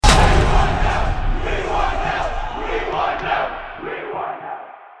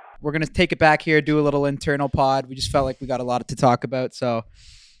we're going to take it back here, do a little internal pod. We just felt like we got a lot to talk about. So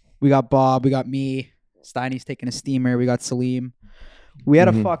we got Bob, we got me, Steiny's taking a steamer, we got Salim. We had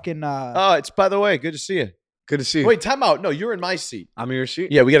a fucking... Oh, it's, by the way, good to see you. Good to see you. Wait, time out. No, you're in my seat. I'm in your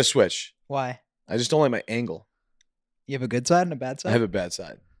seat? Yeah, we got to switch. Why? I just don't like my angle. You have a good side and a bad side? I have a bad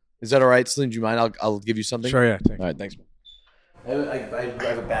side. Is that all right, Salim? Do you mind? I'll give you something. Sure, yeah. All right, thanks. I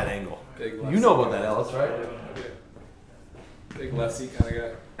have a bad angle. You know about that, Ellis, right? Big lefty kind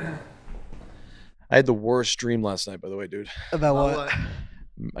of guy. I had the worst dream last night, by the way, dude. About what?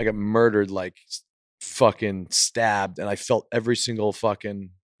 I got murdered, like fucking stabbed, and I felt every single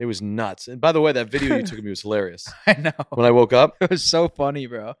fucking... It was nuts. And by the way, that video you took of me was hilarious. I know. When I woke up. It was so funny,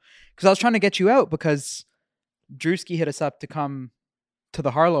 bro. Because I was trying to get you out because Drewski hit us up to come to the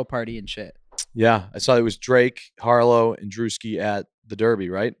Harlow party and shit. Yeah, I saw it was Drake, Harlow, and Drewski at the Derby,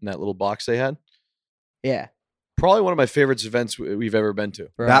 right? In that little box they had. Yeah. Probably one of my favorite events we've ever been to.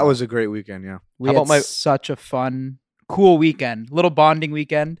 Bro. That was a great weekend, yeah. We How had about such a fun, cool weekend. Little bonding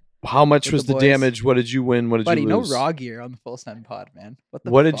weekend. How much with was the the boys. damage? What did you win? What did Buddy, you no lose? raw gear on the full send pod, man. What the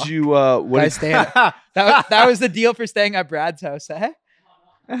What fuck? did you? What Guys, that was the deal for staying at Brad's house, eh?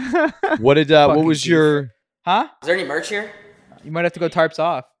 What did? What Fucking was goof. your? Huh? Is there any merch here? You might have to go tarps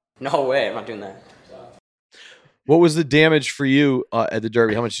off. No way, I'm not doing that. What was the damage for you at the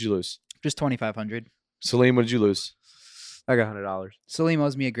Derby? How much did you lose? Just 2,500. Salim, what did you lose? I got $100. Salim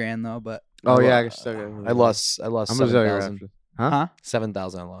owes me $1,000 though, but Oh, yeah. I I guess I lost. I'm gonna tell you 7,000. after. huh?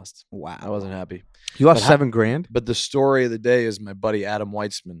 7,000. I lost. I Wow. wasn't happy. You lost But $7,000? But the story of the day is my buddy Adam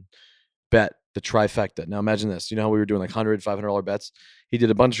Weitzman bet the trifecta. Now imagine this. You know how we were doing like $100, $500 bets? He did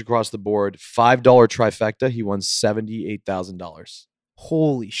a bunch across the board. $5 trifecta. He won $78,000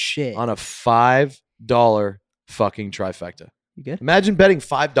 Holy shit. on a $5 fucking trifecta. You good? Imagine betting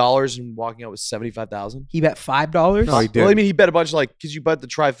 $5 and walking out with 75,000. He bet $5? No, he did. Well, I mean, he bet a bunch like because you bet the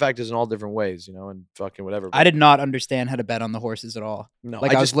trifectas in all different ways, you know, and fucking whatever. I did not understand how to bet on the horses at all. No,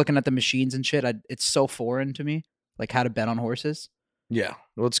 Like I was looking at the machines and shit. It's so foreign to me, like how to bet on horses. Yeah.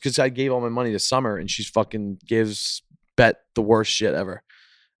 Well, it's because I gave all my money to Summer and she's fucking bet the worst shit ever.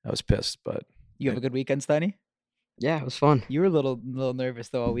 I was pissed, but You have a good weekend, Steiny? Yeah, it was fun. You were a little nervous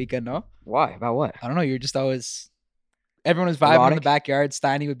though all weekend, no? Why? About what? I don't know. You're just always. Everyone was vibing in the Erotic? backyard.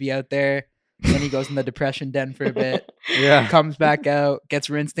 Steiny would be out there. Then he goes in the depression den for a bit. Yeah. Comes back out. Gets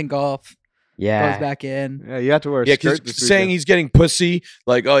rinsed in golf. Yeah. Goes back in. Yeah, you have to wear a yeah, skirt because this saying weekend. he's getting pussy,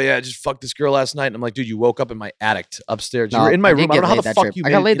 like, oh yeah, I just fucked this girl last night. And I'm like, dude, you woke up in my attic upstairs. You No, were in my I did room. I don't get know how laid the that fuck trip. you I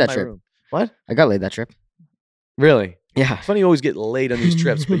got made laid it in that my trip. room. What? I got laid that trip. Really? Yeah. It's funny you always get laid on these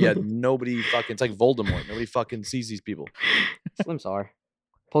trips, but yet nobody fucking. It's like Voldemort. Nobody fucking sees these people. Slim Star.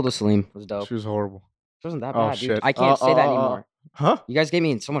 Pulled a Salim. It was dope. She was horrible. It wasn't that Oh, bad, dude. shit. I can't say that anymore. Huh? You guys get me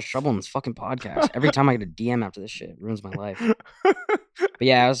in so much trouble in this fucking podcast. Every time I get a DM after this shit, it ruins my life. But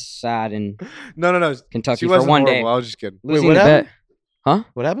yeah, I was sad in No. Kentucky She for wasn't one horrible. day. I was just kidding. Losing what the happened? bet. Huh?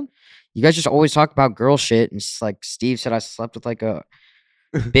 What happened? You guys just always talk about girl shit. And it's like Steve said I slept with like a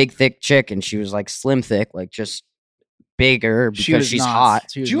big, thick chick, and she was like slim thick, like just bigger because she's hot.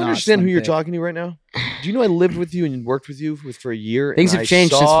 Do you understand who you're talking to right now? Do you know I lived with you and worked with you for a year? Things and have I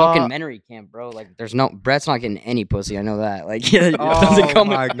changed since saw- fucking Menery camp, bro. Like, there's no Brett's not getting any pussy. I know that. Like, yeah, it Oh doesn't come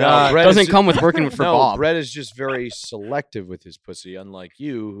my with God. Brett is doesn't ju- come with working for no, Bob. Brett is just very selective with his pussy, unlike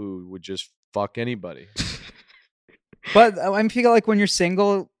you, who would just fuck anybody. But I feel like when you're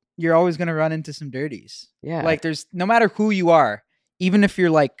single, you're always gonna run into some dirties. Yeah, Like there's no matter who you are, even if you're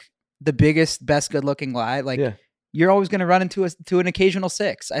like the biggest, best good-looking guy, like Yeah. you're always gonna run into an occasional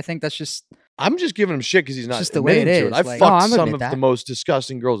six. I think that's just I'm just giving him shit because he's not just the way admitting it to is, it. I've like- No, fucked I'm some admit of that. the most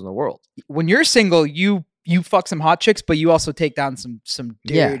disgusting girls in the world. when you're single, you fuck some hot chicks, but you also take down some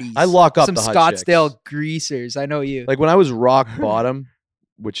Yeah. dirties. I lock up some the hot Scottsdale chicks. greasers. I know you. Like when I was rock bottom,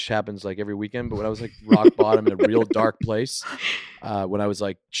 which happens like every weekend, but when I was like rock bottom in a real dark place, when I was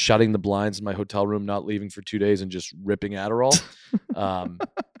like shutting the blinds in my hotel room, not leaving for 2 days and just ripping Adderall,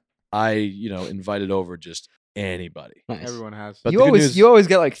 I, invited over just anybody. nice. Everyone has. But you the good always news- you always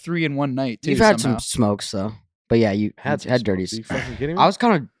get like 3 in one night too. You've had somehow. some smokes though, but yeah, you had some smokes. dirties. Are you fucking kidding me? I was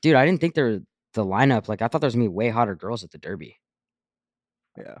kind of, dude. I didn't think there was the lineup. Like, I thought there was gonna be way hotter girls at the Derby.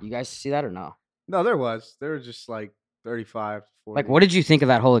 Yeah. You guys see that or no? No, there was. There were just like 35, 40. Like, what did you think of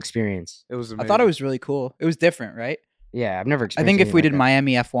that whole experience? It was I amazing. thought it was really cool. It was different, right? Yeah, I've never I experienced think if anything we like did that.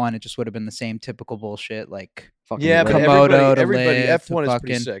 Miami F1, it just would have been the same typical bullshit. Like Fucking yeah, lit. but Komodo to everybody live to F1 is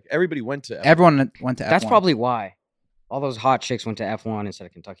pretty fucking- sick. Everybody went to F1. everyone went to F1. That's probably why all those hot chicks went to F1 instead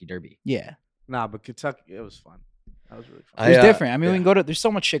of Kentucky Derby. yeah. Nah, but Kentucky, it was fun. That was really fun. It was I, different. I mean, yeah. we can go to. There's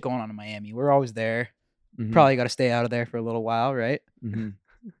so much shit going on in Miami. We're always there. Mhm. Probably got to stay out of there for a little while, right? Mhm.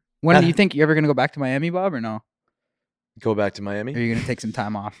 When do you think you're ever gonna go back to Miami, Bob, or no? Go back to Or Miami. are you gonna take some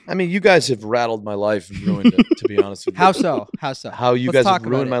time off? I mean, you guys have rattled my life and ruined it. To be honest with you. How so? How so? How you Let's guys talk have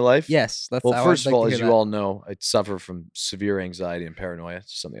ruined about my it. life? Yes. Let's. Well, I would first of like all, to as hear you that. all know, I suffer from severe anxiety and paranoia. It's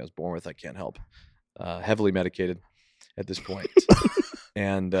just something I was born with. I can't help. Heavily medicated at this point.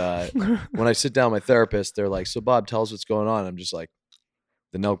 And when I sit down with my therapist, they're like, "So Bob, tell us what's going on." I'm just like,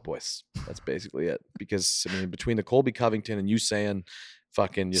 "The Nelk boys." That's basically it. Because I mean, between the Colby Covington and you saying,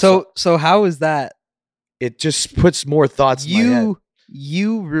 "Fucking," So how is that? it just puts more thoughts in my head.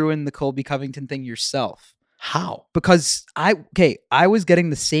 You ruined the Colby Covington thing yourself. How? Because I was getting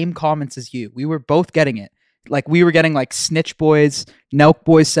the same comments as you. We were both getting it. Like we were getting like snitch boys, Nelk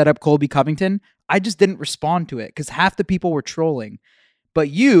boys set up Colby Covington. I just didn't respond to it because half the people were trolling. But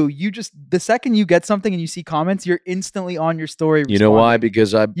you just the second you get something and you see comments, you're instantly on your story. You know why? responding.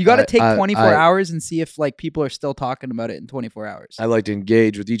 Because You got to take I- 24 I- hours and see if like people are still talking about it in 24 hours. I like to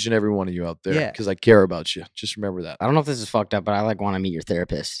engage with each and every one of you out there Yeah. because I care about you. Just remember that. I don't know if this is fucked up, but I like want to meet your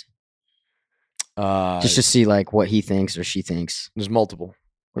therapist just to Just see like what he thinks or she thinks. there's multiple.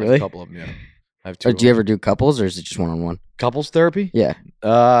 There's Really? a couple of them. Yeah, I have two. Or of do you them. ever do couples or is it just one on one? Couples therapy? Yeah.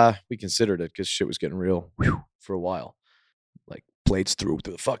 We considered it because shit was getting real for a while. Like plates through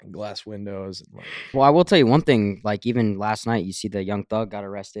the fucking glass windows. And like, Well, I will tell you one thing. Like even last night, you see the young thug got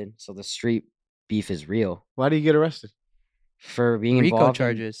arrested. So the street beef is real Why do you get arrested? for being RICO involved.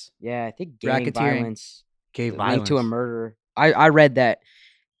 charges. Yeah, I think gang Racketeering. violence Gay linked violence. to a murder. I read that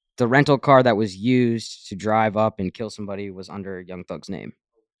the rental car that was used to drive up and kill somebody was under Young Thug's name.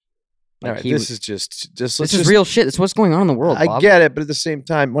 all Like right, he this w- is just this let's is just- real shit. It's what's going on in the world. I Bob. get it, but at the same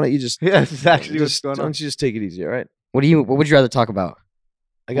time, why don't you just Yeah, this is actually what's just going why on. don't you just take it easy? All right. What would you rather talk about?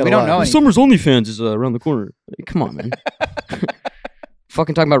 I got We a don't lot. know any- Summer's OnlyFans is around the corner. Come on, man.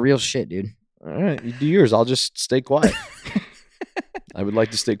 Fucking talking about real shit, dude. All right, you do yours. I'll just stay quiet. I would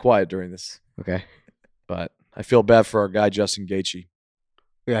like to stay quiet during this, Okay. but I feel bad for our guy Justin Gaethje.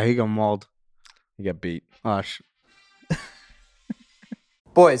 Yeah, he got mauled. He got beat. Oh,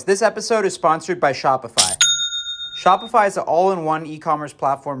 Boys, this episode is sponsored by Shopify. Shopify is an all-in-one e-commerce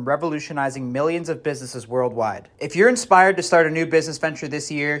platform revolutionizing millions of businesses worldwide. If you're inspired to start a new business venture this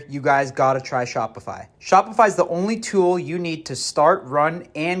year, you guys gotta try Shopify. Shopify is the only tool you need to start, run,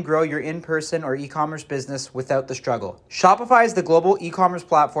 and grow your in-person or e-commerce business without the struggle. Shopify is the global e-commerce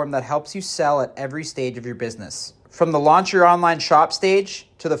platform that helps you sell at every stage of your business. From the launch your online shop stage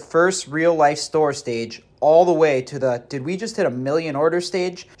to the first real-life store stage, all the way to the did we just hit 1 million order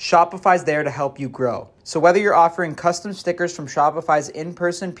stage, Shopify's there to help you grow. So whether you're offering custom stickers from Shopify's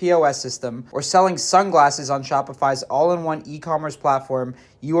in-person POS system or selling sunglasses on Shopify's all-in-one e-commerce platform,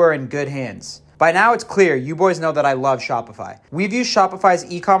 you are in good hands. By now it's clear you boys know that I love Shopify. We've used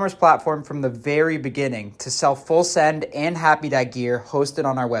Shopify's e-commerce platform from the very beginning to sell Full Send and Happy Dad gear hosted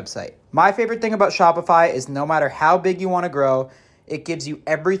on our website. My favorite thing about Shopify is no matter how big you want to grow, it gives you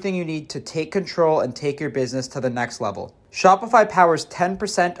everything you need to take control and take your business to the next level. Shopify powers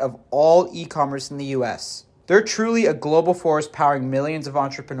 10% of all e-commerce in the US. They're truly a global force powering millions of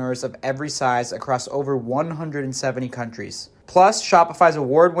entrepreneurs of every size across over 170 countries. Plus, Shopify's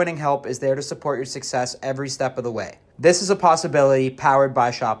award-winning help is there to support your success every step of the way. This is a possibility powered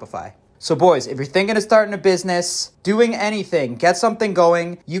by Shopify. So boys, if you're thinking of starting a business, doing anything, get something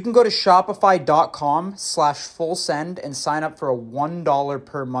going, you can go to shopify.com/fullsend and sign up for a $1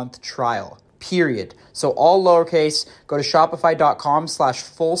 per month trial, period. So all lowercase, go to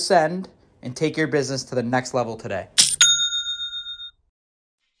shopify.com/fullsend and take your business to the next level today.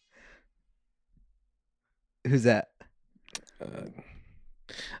 Who's that?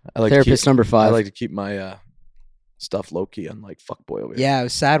 I like Therapist number I 5. like to keep my stuff low key, unlike fuckboy over here. Yeah, it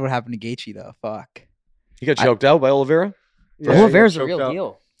was sad what happened to Gaethje though. Fuck. He got choked out by Oliveira. Yeah, Oliveira's he the got real choked out.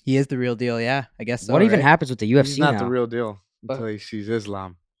 deal. He is the real deal, yeah. I guess so. What even right? happens with the UFC He's not now? the real deal But- until he sees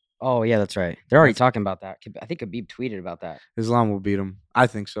Islam. Oh yeah, that's right. They're already talking about that. I think Khabib tweeted about that. Islam will beat him. I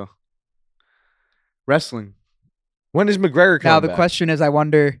think so. Wrestling. When is McGregor coming Now the back? question is, I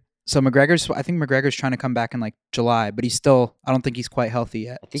think McGregor's trying to come back in like July, but I don't think he's quite healthy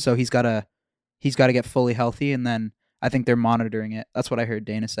yet. I think- So he's got to get fully healthy, and then I think they're monitoring it. That's what I heard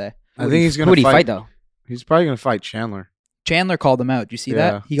Dana say. I think he's Who gonna would he fight fight. though? He's probably gonna fight Chandler. Chandler called him out. Did you see Yeah.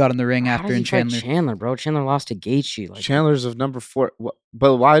 that? He got in the ring How after, does he and fight Chandler. Chandler, bro. Chandler lost to Gaethje. Like, Chandler's of number 4.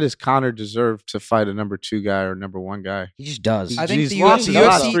 But why does Connor deserve to fight a number 2 guy or number 1 guy? he just does. I think He's the, lost the his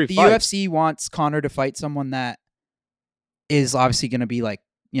last UFC, 3 the fights. UFC wants Connor to fight someone that is obviously going to be like,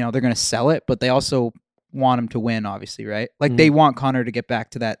 they're going to sell it, but they also want him to win, obviously, right? Like they want Connor to get back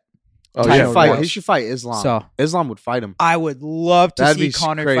to that. Oh, He Title should fight. wars. He should fight Islam. So Islam would fight him. I would love to That'd see be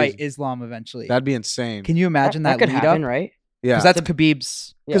Connor crazy. fight Islam eventually. That'd be insane. Can you imagine that could lead happen, up? right? Yeah, Because that's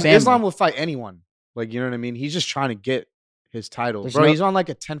Khabib's Yeah. because family. Islam will fight anyone. Like, you know what I mean? He's just trying to get his title. There's Bro, no- he's on like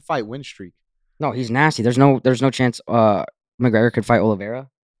a 10-fight win streak. No, he's nasty. There's no chance McGregor could fight Oliveira.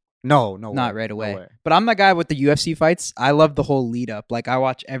 No Not way. right No away. way. But I'm the guy with the UFC fights. I love the whole lead up. Like I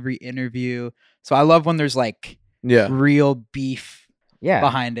watch every interview. So I love when there's like Yeah. real beef Yeah.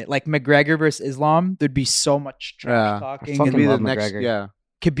 behind it. Like McGregor versus Islam, there'd be so much trash Yeah. talking. fucking Could be And the love next. McGregor. Yeah.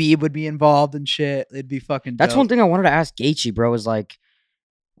 Khabib would be involved and shit. It'd be fucking That's dope. one thing I wanted to ask Gaethje, bro. Is like,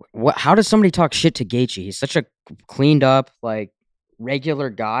 what? How does somebody talk shit to Gaethje? He's such a cleaned up, like regular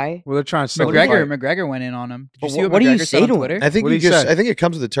guy. Well, they're trying to sell the McGregor fight. McGregor went in on him. Did you But see what do you McGregor say said on to him? Twitter? I think What do you you just. say? I think it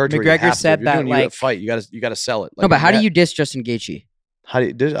comes with the territory. McGregor you have to. said If you're that, doing a like- fight. You got to sell it. No, but how do that- you diss Justin Gaethje? How do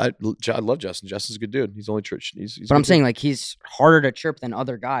you? I love Justin. Justin's a good dude. He's only church. He's But I'm good saying dude. like he's harder to chirp than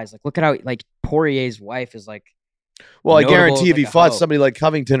other guys. Like look at how like Poirier's wife is like. Well, I notable guarantee as, if he like, a fought hoe. somebody like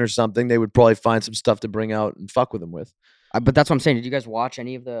Covington or something, they would probably find some stuff to bring out and fuck with him with. But that's what I'm saying. Did you guys watch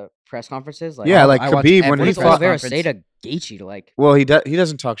any of the press conferences? Like, Yeah, like I watched Khabib when every what he does press fought. Oliveira conference. say to Gaethje? To like, Well, he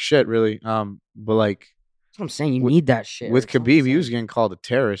doesn't talk shit really. But like that's what I'm saying. You With- need that shit. with It's not the Khabib, he was same. getting called a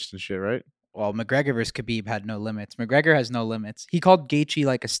terrorist and shit, right? Well, McGregor versus Khabib had no limits. McGregor has no limits. He called Gaethje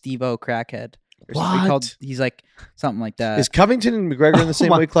like a Steve-O crackhead. Or something. What? He's like something like that. Is Covington and McGregor in the same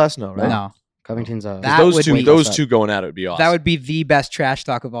my- weight class? No, right? No, Covington's a. 'Cause That those would two, be- those two going at it would be awesome. that would be the best trash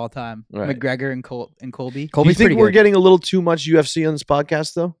talk of all time. Right. McGregor and Colby. Do you Colby's think pretty we're good. getting a little too much UFC on this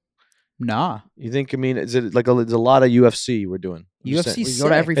podcast, though? Nah, You think? I mean, is it like there's a lot of UFC we're doing? I'm just UFC saying. We go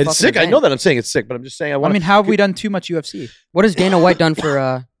to every It's fucking sick. I event. know that. I'm saying it's sick, but I'm just saying I I want. mean, how have we done too much UFC? What has Dana White done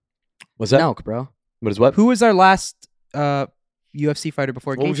for what's that? Nelk, bro? What is what? Who was our last UFC fighter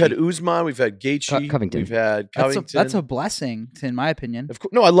before Well, Gaethje? we've had Usman, we've had Gaethje, Covington. we've had that's Covington. a blessing, in my opinion. Of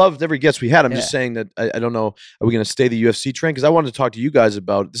course, no, I loved every guest we had. I'm just Yeah. saying that I don't know. Are we going to stay the UFC train? Because I wanted to talk to you guys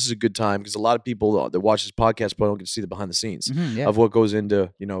about. This is a good time because a lot of people that watch this podcast probably don't get to see the behind the scenes Mhm, yeah. of what goes into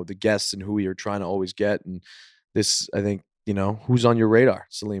the guests and who we are trying to always get. And this, I think, who's on your radar,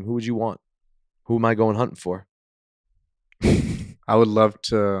 Salim? Who would you want? Who am I going hunting for? I would love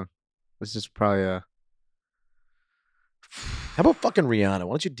to. This is probably a How about fucking Rihanna?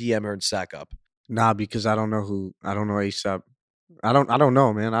 Why don't you DM her and sack up? nah because I don't know ASAP. I don't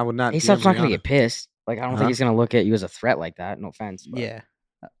know, man. I would not. ASAP's DM not gonna Rihanna. get pissed. Like I don't Huh? think he's gonna look at you as a threat like that. No offense. But Yeah.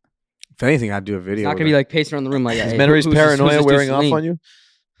 If anything, I'd do a He's video. not with gonna be her. like pacing around the room like. Is Hey, Menary's who's this- who's paranoia this dude wearing off Salim? on you?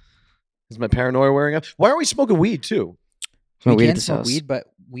 Is my paranoia wearing off? Why aren't we smoking weed too? Smoke We weed at can this smoke house. weed, but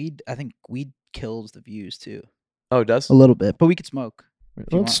I think weed kills the views too. Oh, it does. A little bit, but we could smoke. if you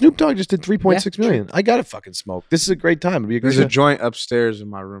Well, want. Snoop Dogg just did 3.6 Yeah, million. I gotta fucking smoke. This is a great time. It'd be a There's great a joint upstairs in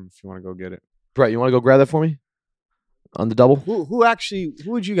my room if you want to go get it. Brett, you want to go grab that for me? On the double? Who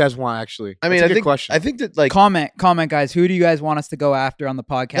would you guys want actually? I mean, That's a I good think question. I think that like Comment, guys. Who do you guys want us to go after on the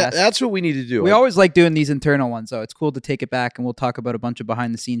podcast? that's what we need to do. We always like doing these internal ones, though. It's cool to take it back, and we'll talk about a bunch of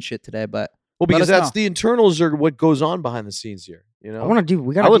behind the scenes shit today. But well, let because us that's know. the internals are what goes on behind the scenes here. I want to do.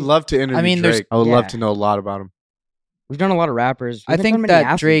 We got. I would love to interview mean, there's- Drake. I would love yeah. to know a lot about him. We've done a lot of rappers. We I haven't done think many that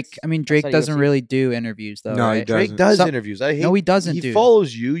athletes. Drake. I mean, Drake outside of doesn't UFC. really do interviews, though. No, he right? doesn't. Drake does Some- interviews. I hate. No, he doesn't. He dude.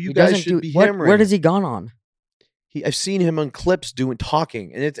 follows you. You He guys doesn't should do. be What, hammering. where does he gone on? I've seen him on clips doing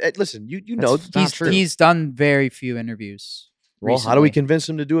talking, and listen. You know, That's not true. He's done very few interviews. well, how do we recently. convince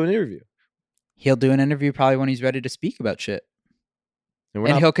him to do an interview? He'll do an interview probably when he's ready to speak about shit, And we're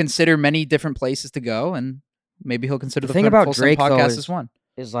and not- he'll consider many different places to go, and maybe he'll consider The the thing about Full Send Drake, though, podcast is- as one.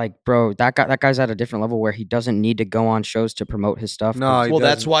 Is like, bro, that guy's at a different level where he doesn't need to go on shows to promote his stuff. No, 'cause- he well,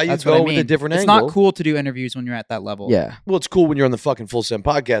 that's doesn't. why you That's go what I with a mean. different It's angle. not cool to do interviews when you're at that level. yeah. Well, it's cool when you're on the fucking Full Send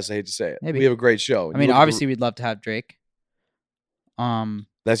podcast. I hate to say it. Maybe. We have a great show. I mean, You look at obviously, we'd love to have Drake.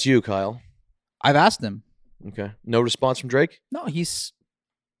 that's you, Kyle. I've asked him. Okay, no response from Drake. No, he's.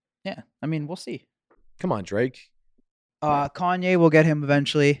 Yeah, I mean, we'll see. Come on, Drake. Kanye will get him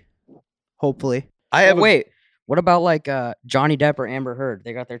eventually, hopefully. I have. Wait, what about like Johnny Depp or Amber Heard?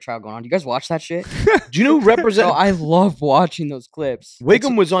 They got their trial going on. Do you guys watch that shit? Do you know who represent? Bro, I love watching those clips.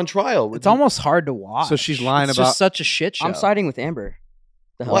 Wiggum was on trial. It's almost hard to watch. So she's lying It's about- just such a shit show. I'm siding with Amber.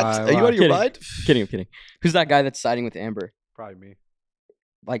 The hell? What? Why- Are you why? out of your Kidding. mind? I'm kidding. Who's that guy that's siding with Amber? Probably me.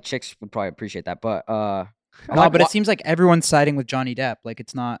 Like chicks would probably appreciate that, but I No, like but wa- it seems like everyone's siding with Johnny Depp. Like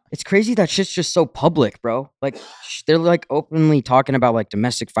it's not. it's crazy that shit's just so public, bro. Like they're like openly talking about like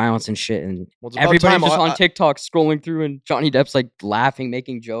domestic violence and shit, and Well, it's about everybody's time just I- on TikTok scrolling through, and Johnny Depp's like laughing,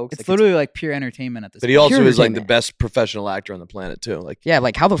 making jokes. It's like, literally like pure entertainment at this. But he point. also pure is like the entertainment. best professional actor on the planet too. Like, yeah,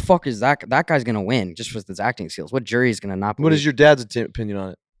 like how the fuck is that guy's gonna win just with his acting skills? What jury is gonna not? what is believe? your dad's opinion on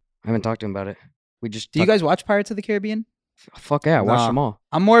it? I haven't talked to him about it. We just Do you guys watch Pirates of the Caribbean? Fuck yeah, I watched Nah. them all.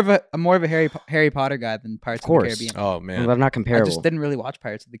 I'm more of a Harry Potter guy than Pirates of the course. Caribbean. Oh But man, they're not I comparable. just didn't really watch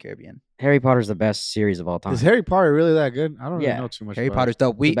Pirates of the Caribbean. Harry Potter's the best series of all time. Is Harry Potter really that good? I don't really Yeah. know too much. Harry about Potter's it.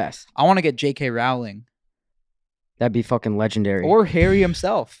 dope. the best. I want to get J.K. Rowling That'd be fucking legendary. or Harry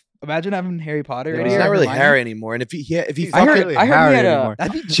himself. Imagine having Harry Potter. Yeah. right he's here, not really Hermione. Harry anymore. And if he He's I not heard- really I heard he Harry had a- anymore.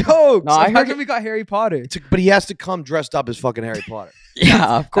 That'd be jokes. No, I heard Imagine it- we got Harry Potter. but he has to come dressed up as fucking Harry Potter.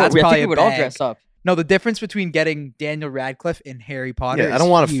 yeah, of course. That's I probably think a we would all bag. dress up. No, the difference between getting Daniel Radcliffe and Harry Potter. Yeah, I is don't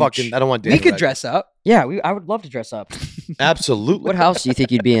want to huge. fucking. I don't want. We Daniel could Radcliffe. dress up. Yeah, I would love to dress up. Absolutely. What house do you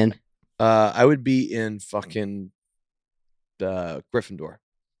think you'd be in? I would be in fucking Gryffindor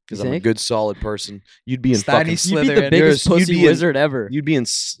because You I'm a think? good, solid person. You'd be in Steiny fucking. Slytherin. You'd be the biggest You'd pussy be in- wizard ever. You'd be in.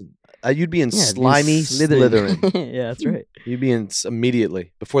 You'd be in Yeah, it'd be slimy Slytherin. yeah, that's right. You'd be in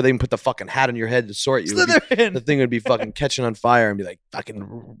immediately before they even put the fucking hat on your head to sort you. It'd be- Slytherin. The thing would be fucking catching on fire and be like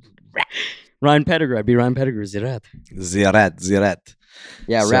fucking Ryan Pettigrew. I'd be Ryan Pettigrew. Zirat. Ziyaret.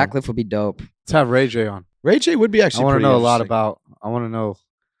 Yeah, So- Ratcliffe would be dope. Let's have Ray J on. Ray J would be actually. I want to pretty know a lot interesting. about. I want to know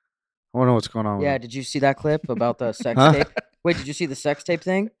what's going on. Yeah, with did you see that clip about the sex Huh? tape? Wait, did you see the sex tape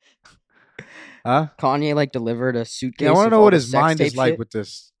thing? him. Huh? Kanye like delivered a suitcase. Yeah, I want to of know all what the his sex mind is tape like shit. with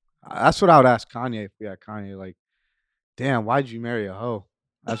this. That's what I would ask Kanye if we had Kanye. Like, damn, why'd you marry a hoe?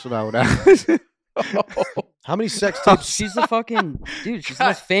 That's what I would ask. How many sex tapes? She's the fucking dude. She's the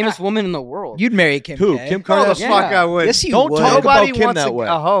most famous woman in the world. You'd marry Kim Who? K. Kim No, the Kardashian? fuck Yeah. I would. Yes, you Don't would. talk about Nobody Kim wants that a, way.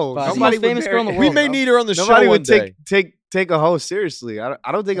 a hoe. But- She's the Nobody most would famous marry- girl in the We world. may bro. need her on the Nobody show would one day. take a hoe seriously. I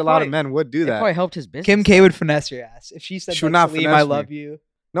don't think a lot of men would do It that. probably helped his business. Kim K would finesse your ass if she said, She would like, not Salim, finesse I me. love you.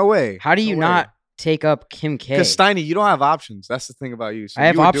 No way. How do you No way. not take up Kim K? Because Steiny, you don't have options. That's the thing about you. So I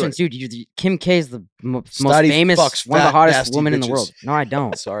have you would do options, it. dude. Kim K is the most Stoddy famous, fucks one of the fat, hottest nasty women in the bitches. world. No, I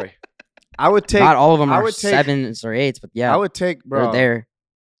don't. Sorry. I would take. Not all of them I are would take- 7s or 8s, but yeah, I would take, bro. they're there.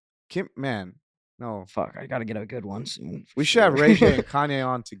 Kim, man, no. Fuck, I gotta get a good one soon. We should have Ray J and Kanye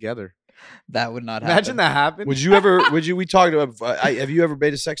on together. That would not happen. Imagine that happened. Would you ever? Would you? We talked about. Have you ever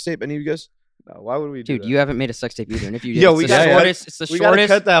made a sex tape? Any of you guys? No, why would we do Dude, that? you haven't made a sex tape either, and if you did, Yo, it's we the gotta- shortest. It's the we gotta shortest.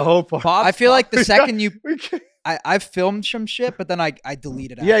 cut that whole part. I feel like the We second got- you, we can't- I've filmed some shit, but then I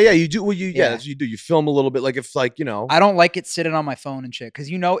deleted it. Yeah, yeah. You do. Well, you. Yeah, Yeah. that's what you do. You film a little bit, like if, like, you know. I don't like it sitting on my phone and shit because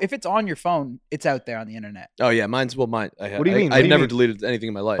if it's on your phone, it's out there on the internet. Oh yeah, mine's. Well, mine. I, What do you mean? What I've do you never mean? deleted anything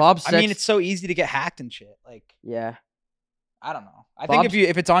in my life. Bob's sex. I mean, it's so easy to get hacked and shit. Like, yeah. I don't know. I think Bob's-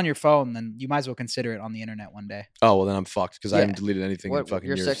 if it's on your phone, then you might as well consider it on the internet one day. Oh well, then I'm fucked because I Yeah. haven't deleted anything in What, fucking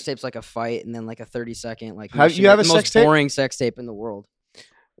your years. sex tape's like a fight, and then like a 30-second like. Have- mission, you have like a the sex most tape? boring sex tape in the world.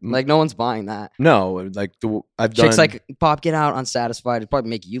 Like no one's buying that. No, like I've done. Chicks like Bob, get out, unsatisfied. It'd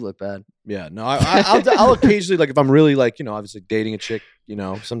probably make you look bad. Yeah, no, I'll occasionally, like, if I'm really, like, you know, obviously dating a chick, you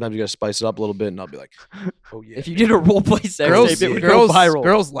know, sometimes you gotta spice it up a little bit, and I'll be like, oh yeah, If you did a role play sex Girls, tape, it would girls, go viral.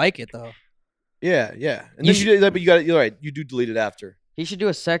 girls like it though. yeah, yeah, and You then you do that, but you got, you're right, you do delete it after, He should do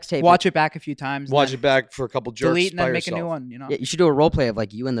a sex tape. Watch it back a few times. and watch then it back for a couple jerks, delete and by then make a new yourself. one. You know. Yeah, you should do a role play of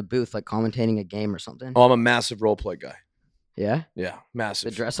like you in the booth, like commentating a game or something. Oh, I'm a massive role play guy. Yeah, Yeah, the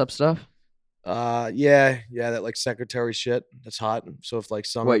massive. dress up stuff. Yeah, that like secretary shit. That's hot. So if like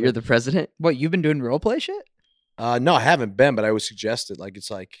some, What, you're the president? What, you've been doing role play shit? no, I haven't been, but I would suggest it. Like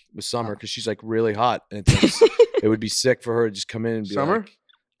it's like with Summer because she's like really hot, and it's like, it would be sick for her to just come in and be Summer?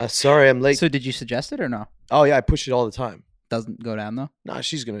 like, sorry, I'm late. So did you suggest it or no? Oh yeah, I push it all the time. Doesn't go down though. Nah,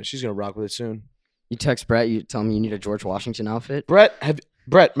 she's gonna rock with it soon. You text Brett, you tell him you need a George Washington outfit. Brett,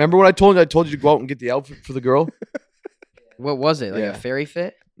 remember when I told you to go out and get the outfit for the girl? What was it? Like Yeah. a fairy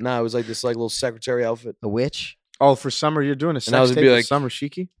fit? Nah, it was like this like little secretary outfit. A witch? Oh, for summer, you're doing a I sex was tape gonna be with like- Summer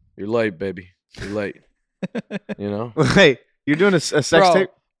Shiki? You're late, baby. You're late. You know? Hey, you're doing a sex Bro, tape?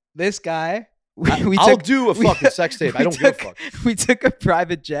 This guy, I'll do a fucking sex tape. I don't give a fuck. We took a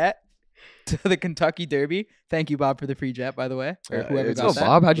private jet to the Kentucky Derby. Thank you, Bob, for the free jet, by the way. Or Yeah, whoever it's got all that.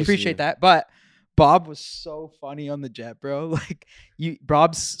 Bob, how'd you- Appreciate that. But Bob was so funny on the jet, bro. Like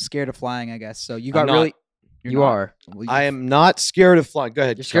Bob's scared of flying, I guess. So you got I'm not. really. You're You not. are. Well, I am not scared of flying. Go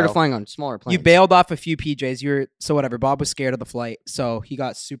ahead. You're scared of Kyle. flying on smaller planes. You bailed off a few PJs. So whatever. Bob was scared of the flight, so he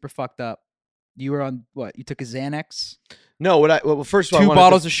got super fucked up. You were on what? You took a Xanax, No, well, first of all, I two wanted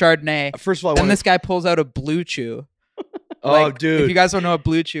bottles of Chardonnay. First of all, I Then wanted, this guy pulls out a Blue Chew. oh, Like, dude. If you guys don't know what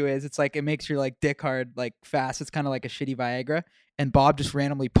Blue Chew is, it's like it makes your like dick hard like fast. It's kind of like a shitty Viagra. And Bob just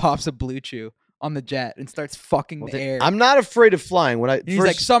randomly pops a Blue Chew on the jet and starts fucking the air. I'm not afraid of flying. When I And he's first,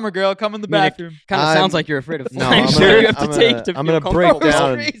 like, "Summer girl, come in the I mean, it bathroom." Kind of I'm- sounds like you're afraid of No, flying. I'm So gonna- you have to I'm take gonna- to I'm feel gonna break comfortable.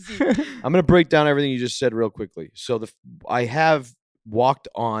 down- Crazy. I'm gonna break down everything you just said real quickly. So I have walked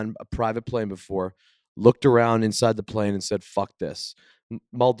on a private plane before, looked around inside the plane and said, fuck this,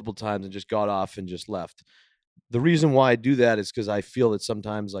 multiple times, and just got off and just left. The reason why I do that is because I feel that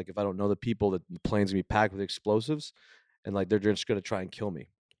sometimes, like, if I don't know the people, that the plane's gonna be packed with explosives. and like they're just gonna try and kill me.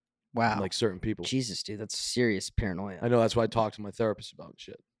 Wow. Like certain people. Jesus, dude, that's serious paranoia. I know that's why I talk to my therapist about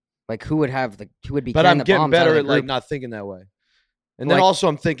shit. Like, who would be But carrying I'm the getting bombs out of better the at like group? not thinking that way. And then Like- also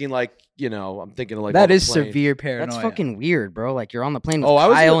I'm thinking like, I'm thinking of like that on the is plane. severe paranoia. That's fucking weird, bro. Like, you're on the plane with Oh, I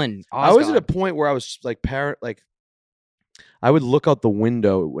was Kyle at and I was at a Osgood. point where I was like I would look out the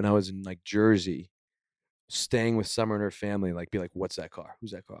window when I was in like Jersey, staying with Summer and her family, and like be like, "What's that car?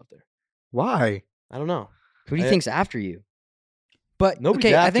 Who's that car out there?" Why? I don't know. Who do you think's after you? But Nobody's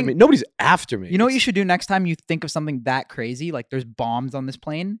okay, after I think me. Nobody's after me. you know what you It's- should do next time you think of something that crazy, like there's bombs on this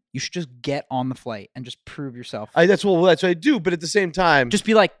plane. You should just get on the flight and just prove yourself. that's what I do. But at the same time, Just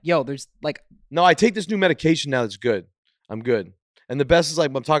be like, yo, there's like, no, I take this new medication now. That's good. I'm good. And the best is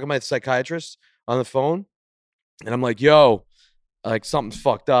like I'm talking to my psychiatrist on the phone, and I'm like, yo, like something's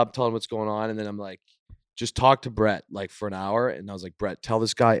fucked up. Tell him what's going on, and then I'm like, just talk to Brett like for an hour, and I was like, Brett, tell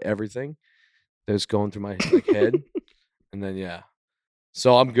this guy everything that's going through my like head, and then yeah,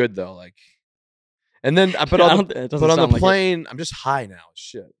 so I'm good though. Like, and then but I on don't- the, it doesn't but on the sound like it. plane, I'm just high now.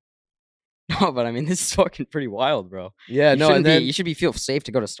 Shit. No, but I mean, this is fucking pretty wild, bro. Yeah, You no, shouldn't and then you should feel safe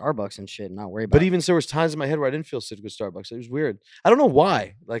to go to Starbucks and shit and not worry about but it. even so, there was times in my head where I didn't feel sick to go to Starbucks. It was weird. I don't know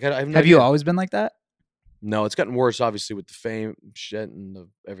why. Like, I have no have you idea. always been like that? No, it's gotten worse, obviously, with the fame shit and the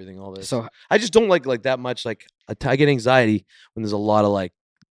everything, all this. So I just don't like that much. Like, I get anxiety when there's a lot of like.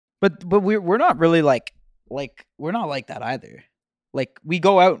 But we're not really like we're not like that either. Like we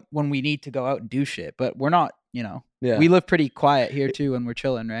go out when we need to go out and do shit, but we're not, Yeah, we live pretty quiet here too when we're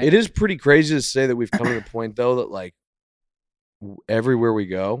chilling, right? it is pretty crazy to say that we've come to the point though that like everywhere we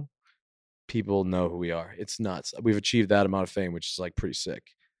go, people know who we are. It's nuts. We've achieved that amount of fame, which is like pretty sick.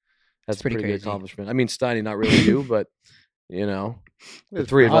 That's a pretty pretty good crazy. accomplishment. I mean, Steiny, not really you, but the It's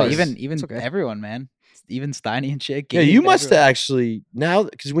three of Oh, us. even It's okay. everyone, man. Even Steiny and shit. Yeah, Gabe, you must have everyone. actually now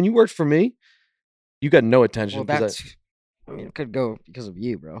because when you worked for me, you got no attention. well, 'cause that's. I mean, it could go because of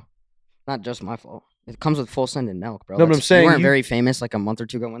you, bro. Not just my fault. It comes with full send and Nelk, bro. No, but I'm That's- saying you weren't you- very famous like a month or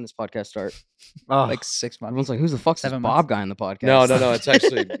two ago when this podcast started. Oh, like 6 months. Everyone's like, "Who's the fuck's this 7 Bob months. guy on the podcast?" no. It's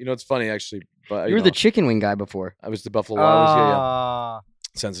actually it's funny actually, but You were the chicken wing guy before. I was the Buffalo Wild Wings. Yeah. ah.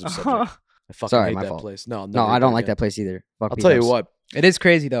 Sensitive subject. I fucking Sorry, hate my that fault. place. No, No, I don't like that place either. Fuck I'll tell you Beavers. what, It is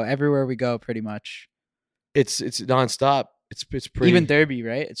crazy though. Everywhere we go, pretty much. it's nonstop. It's pretty. Even Derby,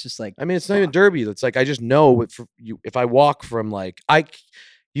 right? It's just like I mean, it's not even Derby. It's like I just know if I walk from like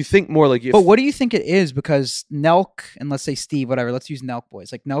you think more like if But what do you think it is? Because Nelk and let's say Steve, whatever. Let's use Nelk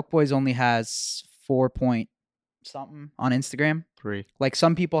Boys. Like Nelk Boys only has 4 point something on Instagram. 3. Like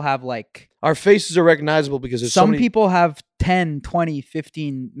some people have like our faces are recognizable because there's so some many people have 10, 20,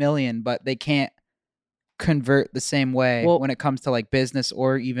 15 million, but they can't convert the same way Well- when it comes to like business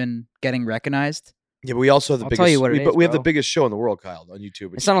or even getting recognized. Yeah, but we also have the I'll biggest. tell you what it is, we have the bro. biggest show in the world, Kyle, on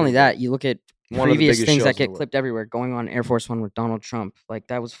YouTube. which It's is not only pretty that. good. You look at One of the previous biggest things shows that in the get world. clipped everywhere. Going on Air Force One with Donald Trump, like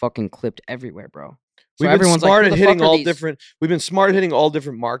that was fucking clipped everywhere, bro. So We've been everyone's smart like, at "Who the hitting fuck are all these?" different. We've been smart at hitting all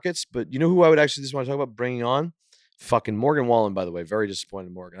different markets, but you know who I would actually just want to talk about bringing on? Fucking Morgan Wallen, by the way. Very disappointed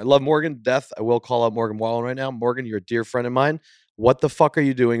in Morgan. I love Morgan to death. I will call out Morgan Wallen right now. Morgan, you're a dear friend of mine. What the fuck are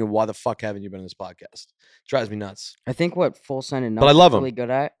you doing, and why the fuck haven't you been on this podcast? Drives me nuts. I think what Full Send and But I Nelk love are him. really good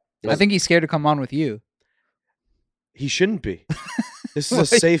at. I think he's scared to come on with you. He shouldn't be. This is a Well,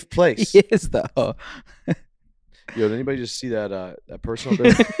 safe place. He is though. Yo, did anybody just see that person out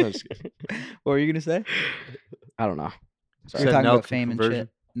there? No, I'm just kidding. What were you gonna say? I don't know. We Said were talking Nelk about fame and shit. conversion.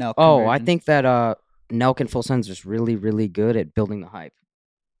 No. Oh, I think that Nelk and Full Send's just really, really good at building the hype.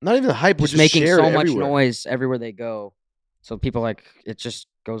 Not even the hype. We're Just just making share so it much everywhere. noise everywhere they go. So people like it just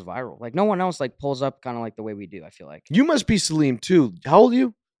goes viral. Like no one else like pulls up kind of like the way we do, I feel like. You must be Salim too. How old are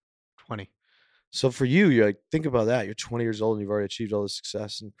you? 20. So for you, you're like, think about that. You're 20 years old and you've already achieved all this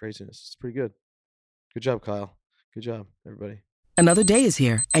success and craziness. It's pretty good. Good job, Kyle. Good job, everybody. Another day is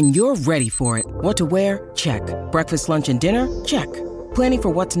here, and you're ready for it. What to wear? Check. Breakfast, lunch, and dinner? Check. Planning for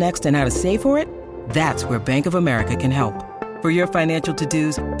what's next and how to save for it? That's where Bank of America can help. For your financial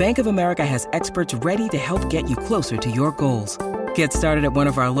to-dos, Bank of America has experts ready to help get you closer to your goals. Get started at one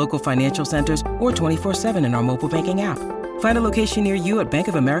of our local financial centers or 24/7 in our mobile banking app. Find a location near you at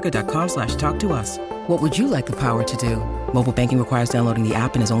bankofamerica.com/talktous. What would you like the power to do? Mobile banking requires downloading the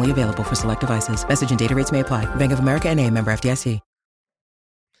app and is only available for select devices. Message and data rates may apply. Bank of America N.A., member FDIC.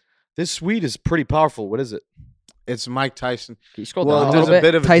 This weed is pretty powerful. What is it? It's Mike Tyson. Can you scroll Well, down a there's little a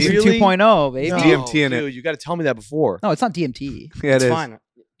bit of a Tyson Really? 2.0, baby. No. No, DMT in it. Dude, you got to tell me that before. it's not DMT. Yeah, It's it is. fine.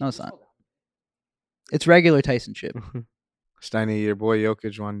 No, it's not. It's regular Tyson shit. Steiny, your boy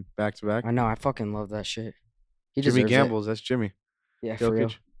Jokic won back to back. I know. I fucking love that shit. He Jimmy deserves it. Gambles, that's Jimmy. Yeah, for real.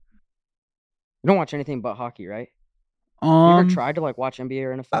 Jokic. You don't watch anything but hockey, right? You ever tried to like watch NBA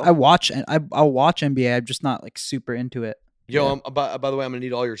or NFL? I'll watch NBA. I'm just not like super into it. Yo, by the way, I'm gonna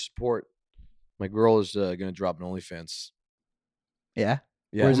need all your support. My girl is gonna drop an OnlyFans. Yeah.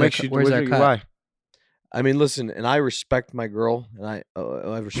 Yeah, Where's Where's our your cut? why? I mean, listen, and I respect my girl, and I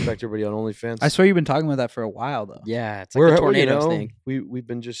respect everybody on OnlyFans. I swear you've been talking about that for a while though. Yeah, it's like the tornadoes thing. We've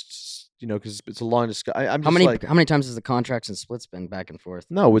been just because it's a long discussion. I'm How just many times has the contracts and splits been back and forth?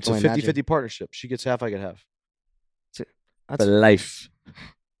 no, it's a Can we 50-50 partnership. She gets half, I get half. That's, For life.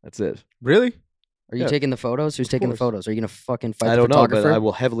 That's it. Really? are you yeah. taking the photos? Who's taking the course. photos? Are you gonna fucking fight I the don't know, photographer? but I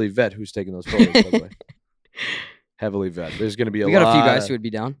will heavily vet who's taking those photos. By the way, heavily vet. There's gonna be we a got lot. a few guys who would be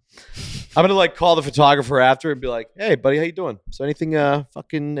down. I'm gonna like call the photographer after and be like, "Hey, buddy, how you doing? So anything going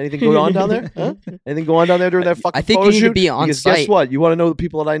on down there? Huh? Anything going on down there during that fucking I think photo you need to shoot? be on Because site. guess what? You want to know the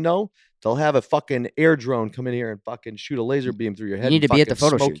people that I know? They'll have a fucking air drone come in here and fucking shoot a laser beam through your head. You need to and be at the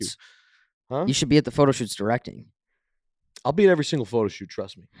fucking photo smoke shoots. You. Huh? You should be at the photo shoots directing. I'll be at every single photo shoot.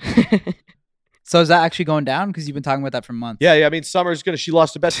 Trust me. So is that actually going down? Because you've been talking about that for months. Yeah. I mean, Summer's gonna. She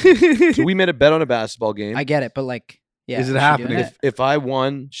lost a bet. So we made a bet on a basketball game. I get it, but like, yeah, Is it she doing happening? it? If I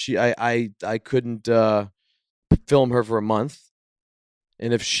won, I couldn't film her for a month.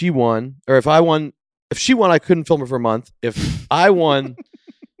 And if she won, or if she won, I couldn't film her for a month. If I won,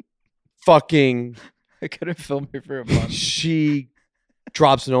 fucking, I couldn't film her for a month. she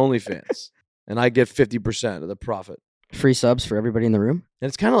drops an OnlyFans, and I get 50% of the profit. Free subs for everybody in the room. And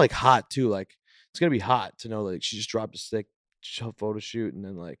it's kind of like hot too. Like it's gonna be hot to know like she just dropped a sick photo shoot, and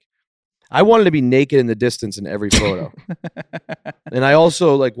then like I wanted to be naked in the distance in every photo. And I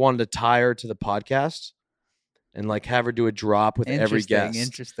also like wanted to tie her to the podcast and like have her do a drop with every guest.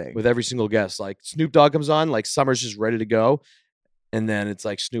 Interesting. With every single guest. Like Snoop Dogg comes on, like Summer's just ready to go. And then it's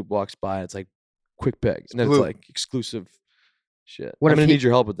like Snoop walks by, it's like quick pick. And then it's like exclusive shit. What I'm if gonna he- need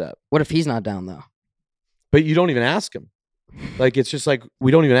your help with that. What if he's not down though? But you don't even ask him. Like it's just like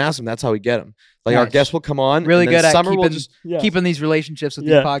we don't even ask him. That's how we get him. Like our Nice. guests will come on. Really and then good at Summer will keeping, just keeping these relationships with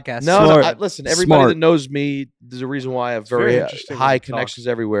Yeah. these podcasts. No, Smart. listen. Everybody Smart. that knows me, there's a reason why I have very very interesting high when you talk. connections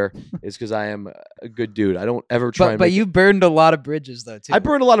everywhere. Is because I am a good dude. I don't ever try. But and make you burned a lot of bridges though too. I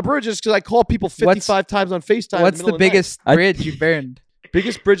burned a lot of bridges because I call people 55 times on FaceTime. What's in the middle of night. biggest bridge you burned?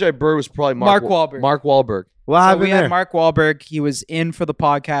 Biggest bridge I burned was probably Mark Wahlberg. Mark Wahlberg. What So happened we there? had Mark Wahlberg. He was in for the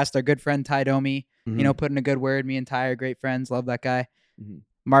podcast. Our good friend Ty Domi, Mhm. you know, put in a good word. Me and Ty are great friends. Love that guy. Mhm.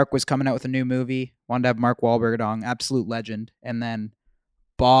 Mark was coming out with a new movie. Wanted to have Mark Wahlberg on. Absolute legend. And then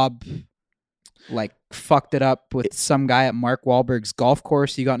Bob like fucked it up with some guy at Mark Wahlberg's golf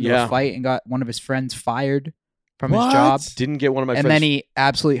course. He got into Yeah. a fight and got one of his friends fired from his job. Didn't get one of my And friends. then he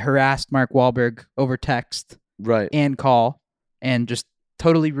absolutely harassed Mark Wahlberg over text right. and call and just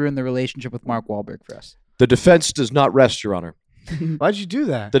totally ruined the relationship with Mark Wahlberg for us. The defense does not rest, Your Honor. Why'd you do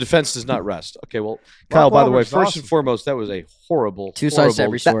that? The defense does not rest. Okay, well, Kyle. By the way, Wahlberg's first awesome. and foremost, that was a horrible. Two sides to horrible-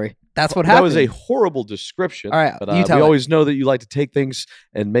 every story. That's what That happened. was a horrible description. All right, but you tell we it. always know that you like to take things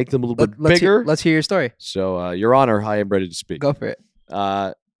and make them a little bit bigger. Let's hear your story. So, Your Honor, I am ready to speak. Go for it.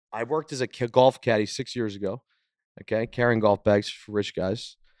 I worked as a golf caddy 6 years ago. Okay, carrying golf bags for rich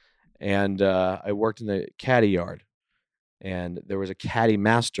guys, and I worked in the caddy yard, and there was a caddy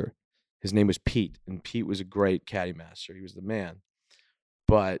master. His name was Pete, and Pete was a great caddy master. He was the man,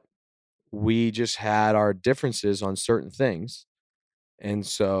 but we just had our differences on certain things, and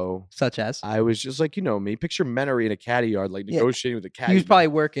so Such as I was just like, you know me. Picture Menery in a caddy yard, like Yeah. negotiating with a caddy. he was probably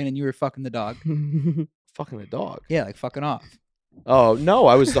working and you were fucking the dog. fucking the dog. Yeah, like fucking off. Oh no,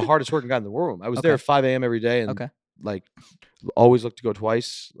 I was the hardest working guy in the room. I was there Okay. at 5 a.m. every day, and Okay. like always looked to go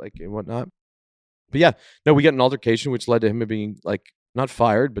twice, like and whatnot. But yeah, no, we got an altercation, which led to him being like not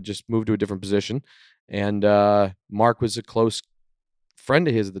fired, but just moved to a different position. And Mark was a close friend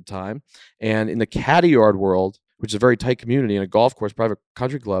of his at the time. And in the caddy yard world, which is a very tight community in a golf course, private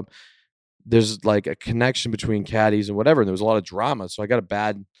country club, there's like a connection between caddies and whatever. And there was a lot of drama, so I got a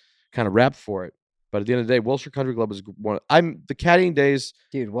bad kind of rep for it. But at the end of the day, Wilshire Country Club was one. The caddying days.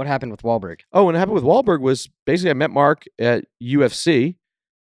 Dude, what happened with Wahlberg? Oh, what happened with Wahlberg was basically I met Mark at UFC,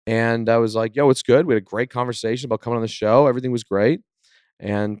 and I was like, "Yo, it's good." We had a great conversation about coming on the show. Everything was great,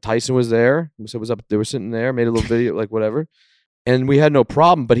 and Tyson was there. So it was up. They were sitting there, made a little video, like whatever, and we had no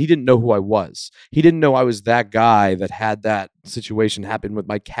problem. But he didn't know who I was. He didn't know I was that guy that had that situation happen with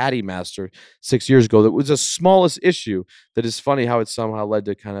my caddy master 6 years ago. That was the smallest issue. That is funny how it somehow led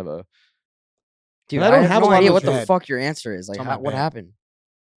to kind of a. Dude, And I I, don't have have a no lot idea of what the bad. fuck your answer is. Like, It's on my what bad. happened?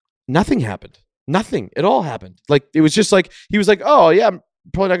 Nothing happened. Nothing. It all happened. Like it was just like he was like, "Oh yeah, I'm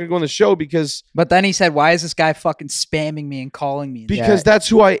probably not gonna go on the show because But then he said, "Why is this guy fucking spamming me and calling me?" And Yeah. that's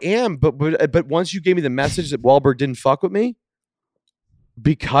who I am." But once you gave me the message that Wahlberg didn't fuck with me,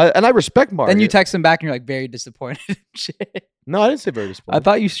 Because and I respect Mark. Then you text him back and you're like very disappointed. Shit. No, I didn't say very disappointed. I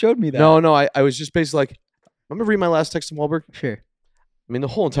thought you showed me that. No, I was just basically like, I'm gonna read my last text to Wahlberg. Sure. I mean, the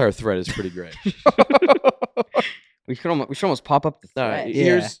whole entire thread is pretty great. We should almost pop up the All thread. right, Yeah.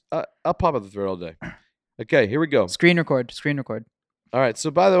 here's I'll pop up the thread all day. Okay, here we go. Screen record. Screen record. All right,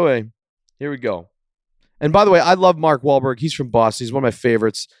 so by the way, here we go. And by the way, I love Mark Wahlberg. He's from Boston. He's one of my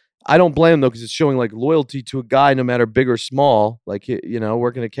favorites. I don't blame him though, because it's showing like loyalty to a guy, no matter big or small. Like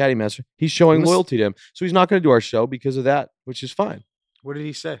working at Caddy Master, he's showing loyalty to him. So he's not going to do our show because of that, which is fine. What did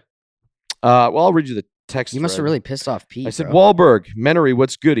he say? Well, I'll read you the text. You must have thread. really pissed off Pete. I said, bro. Wahlberg, Menery,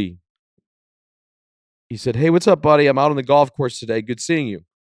 what's goody? He said, hey, what's up, buddy? I'm out on the golf course today. Good seeing you.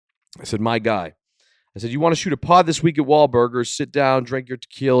 I said, my guy. I said, you want to shoot a pod this week at Wahlburgers? Sit down, drink your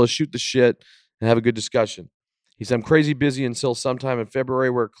tequila, shoot the shit, and have a good discussion. He said, I'm crazy busy until sometime in February.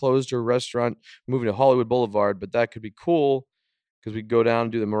 We're closed to a restaurant, moving to Hollywood Boulevard, but that could be cool because we go down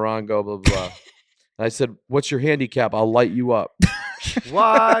and do the Morongo, blah, blah, blah. And I said, what's your handicap? I'll light you up.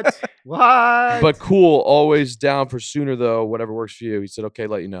 What? What? But cool, always down for sooner, though, whatever works for you. He said, okay,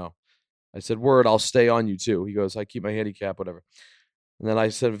 let you know. I said, word, I'll stay on you, too. He goes, I keep my handicap, whatever. And then I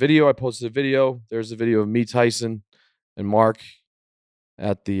said, video. I posted a video. There's a video of me, Tyson, and Mark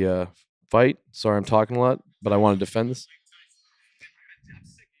at the fight. Sorry, I'm talking a lot, but I want to defend this.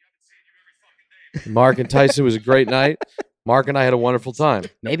 Mark and Tyson was a great night. Mark and I had a wonderful time.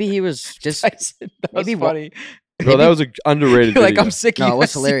 Maybe he was just. That was Maybe funny. Bro, that was an underrated You're like, video. I'm sick of No, you.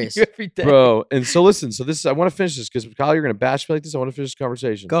 what's I see hilarious? you every day. Bro, and so listen. So this, I want to finish this because Kyle, you're going to bash me like this. I want to finish this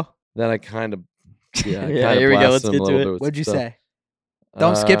conversation. Go. Then I kind of, Yeah, kinda here we go. blasted Let's him get a to little it. bit with What'd you stuff. say?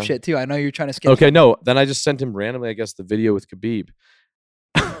 Don't skip Uh, shit, too. I know you're trying to skip Okay, shit. no. Then I just sent him randomly, I guess, the video with Khabib.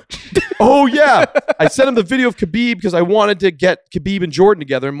 Oh, yeah. I sent him the video of Khabib because I wanted to get Khabib and Jordan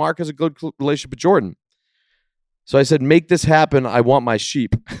together, and Mark has a good relationship with Jordan. So I said, make this happen. I want my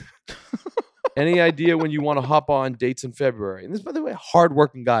sheep. Any idea when you want to hop on dates in February? And this, by the way, a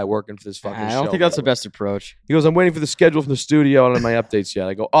hard-working guy working for this fucking show. I don't think that's the by way. best approach. He goes, I'm waiting for the schedule from the studio. I don't have my updates yet.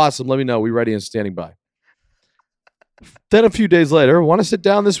 I go, awesome. Let me know. We ready and standing by. Then a few days later, want to sit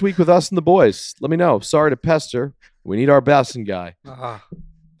down this week with us and the boys? Let me know. Sorry to pester. We need our Bassin guy.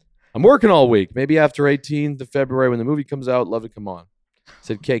 I'm working all week. Maybe after 18th of February when the movie comes out, love to come on. I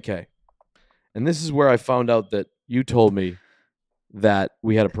said, KK. And this is where I found out that you told me that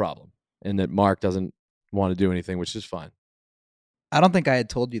we had a problem and that Mark doesn't want to do anything, which is fine. I don't think I had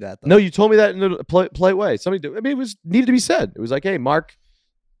told you that, though. No, you told me that in a polite way. Somebody did. I mean, it was needed to be said. It was like, hey, Mark,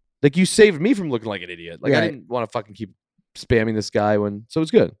 like you saved me from looking like an idiot. Like I Right. didn't want to fucking keep spamming this guy so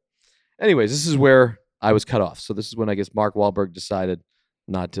it's good. Anyways, this is where I was cut off. So this is when I guess Mark Wahlberg decided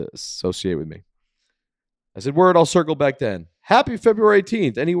not to associate with me. I said, word, I'll circle back then. Happy February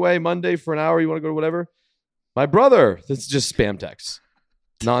 18th. Anyway, Monday for an hour, you want to go to whatever? My brother, this is just spam texts.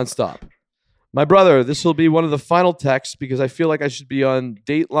 Nonstop. My brother, this will be one of the final texts because I feel like I should be on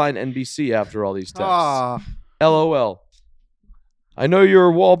Dateline NBC after all these texts. Ah, LOL. I know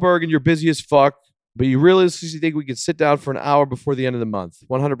you're Wahlberg and you're busy as fuck, but you realistically think we could sit down for an hour before the end of the month?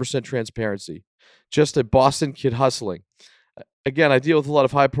 100% transparency. Just a Boston kid hustling. Again, I deal with a lot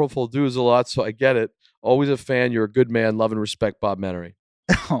of high-profile dudes a lot, so I get it. Always a fan. You're a good man. Love and respect, Bob Menery.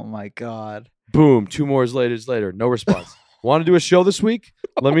 Oh, my God. Boom. 2 more later. No response. Want to do a show this week?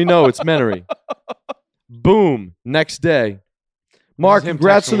 Let me know. It's Menery. Boom. Next day. Mark, him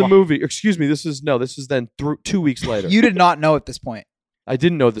congrats texting to the Wa- movie. Excuse me. This is then 2 weeks later. You did not know at this point. I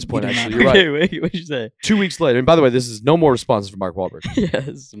didn't know at this point, did not actually. know. You're right. wait, what'd you say? 2 weeks later. And by the way, this is no more responses from Mark Wahlberg. Yeah,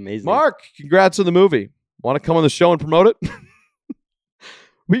 this is amazing. Mark, congrats on the movie. Want to come on the show and promote it?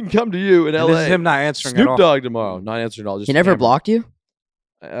 We can come to you in and LA. this is him not answering at Snoop all. Dogg tomorrow. Not answering at all. Just he never hammered. blocked you?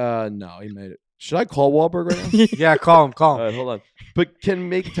 No, he made it. Should I call Wahlberg right now? Yeah, call him. Call All him. right, hold on. But can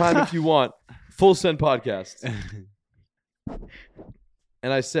make time if you want. Full send podcast.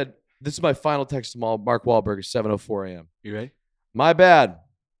 And I said, this is my final text to Mark Wahlberg at 7:04 a.m. You ready? My bad.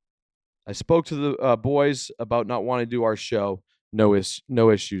 I spoke to the boys about not wanting to do our show. No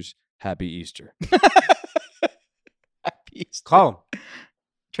issues. Happy Easter. Call him.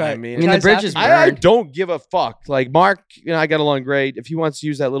 Try. I mean, the bridge is I burned. don't give a fuck. Like Mark, I got along great. If he wants to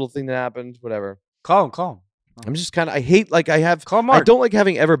use that little thing that happened, whatever. Call him. Call him. I'm just kind of. I hate like I have. Call Mark. I don't like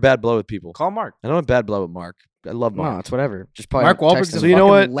having ever bad blood with people. Call Mark. I don't have bad blood with Mark. I love No, Mark. it's whatever. Just probably Mark Wahlberg's text a So him. you know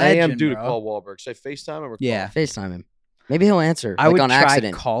fucking what? I am legend, due to bro. call Wahlberg. Should I FaceTime him or call Yeah. him? FaceTime him. Maybe he'll answer. I like would on try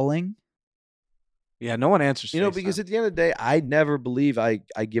accident. calling. Yeah, no one answers. You know, FaceTime. because at the end of the day, I never believe I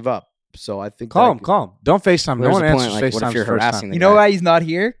give up. So I think call that him. Call him. Don't FaceTime. Where's No one the point? answers Like, what if FaceTime you're the first harassing time. the You know guy. why he's not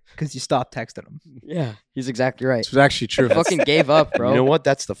here? Because you stopped texting him. Yeah, he's exactly right. This was actually true. Fucking gave up, bro. You know what?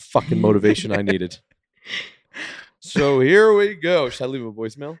 That's the fucking motivation I needed. So here we go. Should I leave a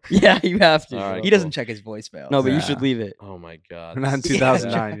voicemail? Yeah, you have to. All right. He doesn't check his voicemail. No, but you Yeah. should leave it. Oh my god. Not in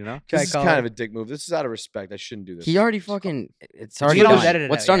 2009, you know. This is kind of a dick move. This is out of respect. I shouldn't do this. He already fucking. It's You already can always done. edit it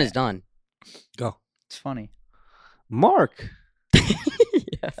What's out, done yeah. is done. Go. It's funny. Mark.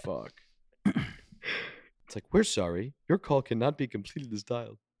 Yeah. Fuck. It's like, we're sorry. Your call cannot be completed as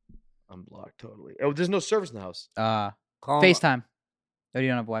dialed. I'm blocked totally. Oh, there's no service in the house. Call him. FaceTime. Oh, you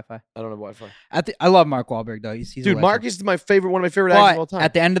don't have Wi-Fi. I don't have Wi-Fi. I love Mark Wahlberg though. He's a Dude, legend. Mark is my favorite. One of my favorite actors of all But time.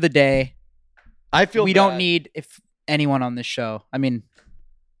 at the end of the day, I feel we don't bad. need anyone on this show. I mean,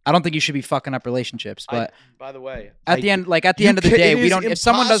 I don't think you should be fucking up relationships. But by the way, at the end of the you day, ca- it we is don't. If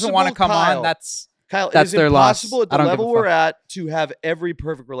someone doesn't want to impossible, come Kyle. on, that's Kyle, that's it is their loss. impossible at I the don't give a level we're fuck. at to have every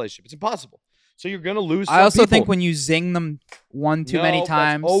perfect relationship. It's impossible. So you're gonna lose. I some also think people. when you zing them one too many No,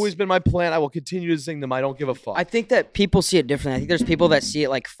 times, that's always been my plan. I will continue to sing them. I don't give a fuck. I think that people see it differently. I think there's people that see it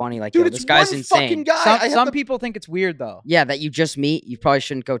like funny, like, Dude, yo, it's this guy's one insane. fucking guy. I have some the- people think it's weird though. Yeah, that you just meet. You probably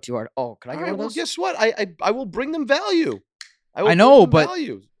shouldn't go too hard. Oh, could I All get right, one well, of those? guess what? I will bring them value. will I know, bring them but-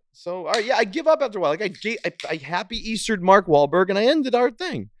 value. So, all right, yeah, I give up after a while. Like I happy Eastered Mark Wahlberg, and I ended our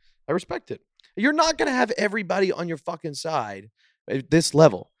thing. I respect it. You're not gonna have everybody on your fucking side at this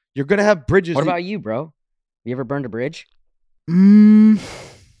level. You're gonna have bridges. What about you, bro? You ever burned a bridge? Mm,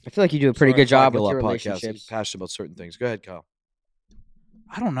 I feel like you do a pretty good job with your relationships. Passionate about certain things. Go ahead, Kyle.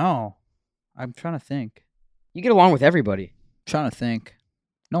 I don't know. I'm trying to think. You get along with everybody. Trying to think.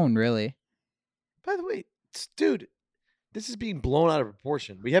 No one really. By the way, dude, this is being blown out of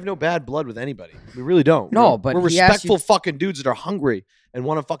proportion. We have no bad blood with anybody. We really don't. No, We're- but we're he asked you- respectful fucking dudes that are hungry and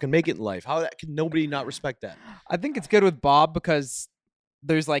want to fucking make it in life. How can nobody not respect that? I think it's good with Bob because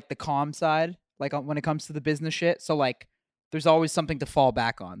there's like the calm side, like when it comes to the business shit. So like, there's always something to fall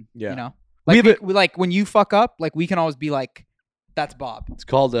back on. Yeah. You know, We like have we, like when you fuck up, like we can always be like, "That's Bob." It's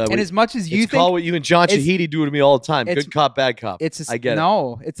called. And as much as you it's think called what you and John it's- Shahidi do to me all the time. it's- Good cop, bad cop. it's I get it.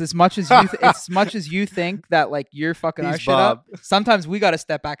 no, it's as much as you it's as much as you think that like you're fucking our He's shit up. Bob. Sometimes we got to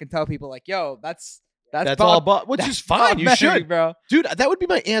step back and tell people like, "Yo, that's That's Bob. all Bob, which That's is fine. Bob You Mary, should, bro." dude. That would be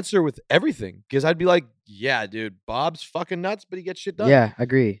my answer with everything because I'd be like, yeah, dude, Bob's fucking nuts, but he gets shit done. Yeah,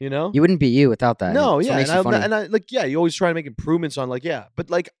 agree. You know. You wouldn't be you without that. No, That's what yeah, makes and you funny. I like, yeah, you always try to make improvements on, like, yeah, but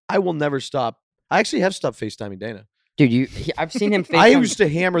like, I will never stop. I actually have stopped FaceTiming Dana. Dude, I've seen him. I FaceTime- used to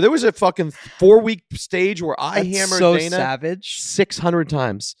hammer. There was a fucking 4-week stage where I That's hammered so Dana savage. 600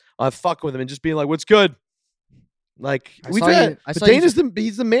 times. I fuck with him and just being like, "What's good?" Like I we've saw had, you- I but saw you Dana's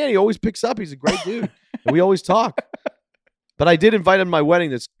he's the man. He always picks up. He's a great dude, and we always talk. But I did invite him to my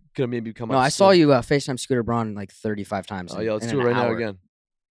wedding. That's gonna maybe come up. No, I saw soon. you FaceTime Scooter Braun like 35 times. Oh in- yeah, let's in do it an right now hour. again.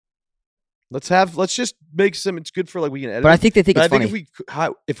 Let's just make some. It's good for like we can edit. But I it. think they think But it's I funny.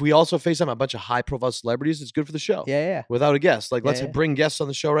 think if we also FaceTime a bunch of high profile celebrities, it's good for the show. Yeah, yeah. Without a guest, like Yeah, let's yeah. bring guests on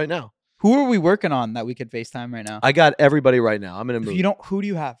the show right now. Who are we working on that we could FaceTime right now? I got everybody right now. I'm in a If mood. you don't, who do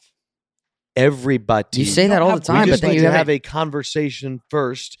you have? Everybody. you say that don't all the have- we time, we but just then need you to have have a conversation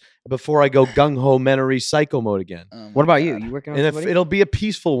first before I go gung ho menery psycho mode again. What about you? You working on And if somebody? it'll be a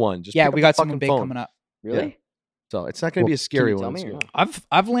peaceful one. Just Yeah, pick up we the got someone fucking big phone. coming up. Really? So it's not going to be Well, a scary can you one. tell It's me or good. no?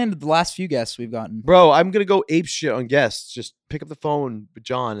 I've landed the last few guests we've gotten. Bro, I'm going to go ape shit on guests. Just pick up the phone with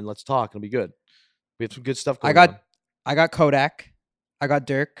John and let's talk. It'll be good. We have some good stuff going on. I got Kodak. I got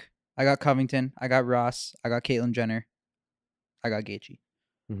Dirk. I got Covington. I got Ross. I got Caitlyn Jenner. I got Gaethje.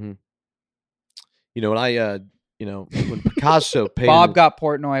 Mhm. You know, when when Picasso painted Bob got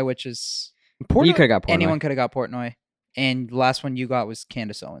Portnoy, which is You could have got Portnoy. anyone could have got Portnoy. And the last one you got was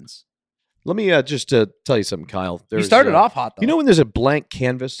Candace Owens. Let me just tell you something, Kyle. You There's, started off hot though. You know when there's a blank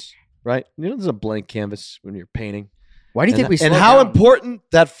canvas, right? You know there's a blank canvas when you're painting. Why do you think we and slowed how down? important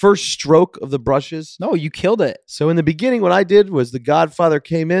that first stroke of the brushes? No, you killed it. So in the beginning, what I did was the Godfather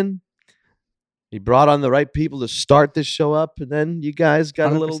came in. He brought on the right people to start this show up, and then you guys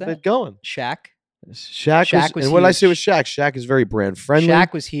got a little 100%. bit going. Shaq. Shaq was and what did I say huge. with Shaq? Shaq is very brand friendly.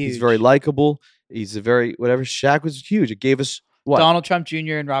 Shaq was huge. He's very likable. He's a very whatever. Shaq was huge. It gave us what? Donald Trump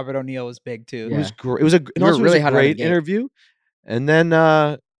Jr. and Robert O'Neill was big too. It Yeah. was great. It was a, and You were also it was really a hot out of the great gate. interview. And then,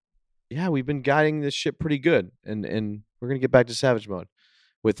 yeah, we've been guiding this ship pretty good, and we're gonna get back to Savage Mode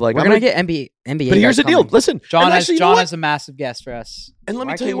with like. We're I'm gonna get NBA. But here's guys the deal. coming. Listen, John and has actually, you know John what? is a massive guest for us. And let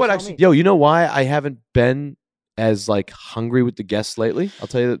me Why tell can't you what, you tell actually, me? yo, you know why I haven't been as like hungry with the guests lately? I'll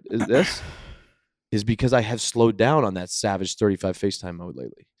tell you this is because I have slowed down on that Savage 35 FaceTime mode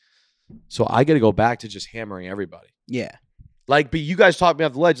lately. So I got to go back to just hammering everybody. Yeah. Like, but you guys talked me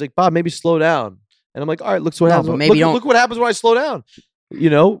off the ledge. Like, Bob, maybe slow down. And I'm like, all right, look what No, happens. but Look, maybe don't- look what happens when I slow down. You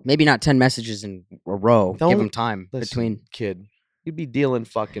know, Maybe not 10 messages in a row. Don't- Give them time listen, between. kid. You'd be dealing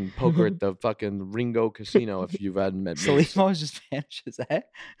fucking poker at the fucking Ringo Casino if you hadn't met me. Salimo just vanishes. Eh?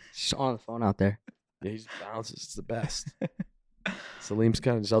 Just on the phone out there. Yeah, he just bounces. It's the best. Salim's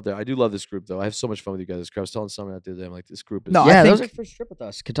kind of just out there. I do love this group, though. I have so much fun with you guys. I was telling someone out the other day, I'm like, this group is. No, Yeah, I that was think- our first trip with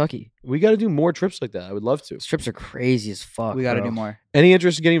us, Kentucky. We got to do more trips like that. I would love to. Those trips are crazy as fuck. We got to bro. do more. Any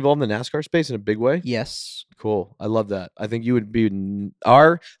interest in getting involved in the NASCAR space in a big way? Yes. Cool. I love that. I think you would be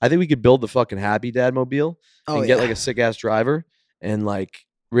I think we could build the fucking Happy Dad mobile and get like a sick ass driver and like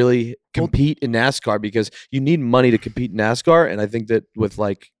really compete in NASCAR because you need money to compete in NASCAR. And I think that with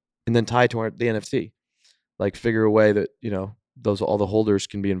like, and then tie to the NFT, like figure a way that, all the holders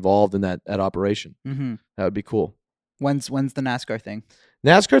can be involved in that operation. Mm-hmm. That would be cool. When's the NASCAR thing?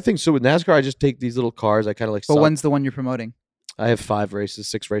 NASCAR thing. So with NASCAR, I just take these little cars. I kind of like. But when's the one you're promoting? I have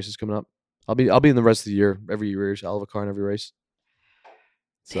 6 races coming up. I'll be in the rest of the year. Every year, I'll have a car in every race.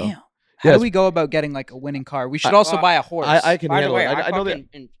 So, Damn. How do we go about getting like a winning car? We should also buy a horse. I can By the handle way, it. I know that.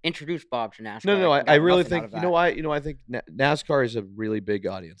 introduced Bob to NASCAR. No. I got really nothing out think of you know that. why. I think NASCAR is a really big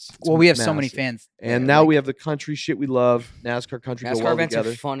audience. It's well, we have so many massive. fans. And there, now like- we have the country shit we love. NASCAR country go NASCAR well events together.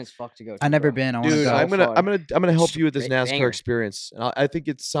 are fun as fuck to go to. I never bro. been. I want to Dude, go. I'm gonna help you with this Straight NASCAR banger. experience. And I think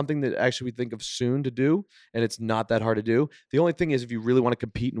it's something that actually we think of soon to do, and it's not that hard to do. The only thing is, if you really want to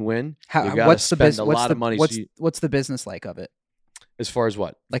compete and win, you gotta What's the spend business? a What's lot the of money. what's the business like of it? As far as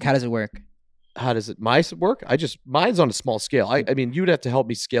what? Like, how does it work? How does work? Mine's on a small scale. I mean, you'd have to help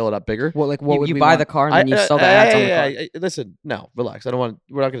me scale it up bigger. What like what would You we buy want? the car and then you sell the ads on the car. Listen, no, relax. I don't want.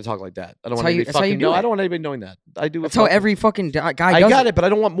 We're not going to talk like that. I don't That's want how you- anybody that's how you fucking do know. it. I don't want anybody knowing that. I do. That's how every fucking guy I does got it, but I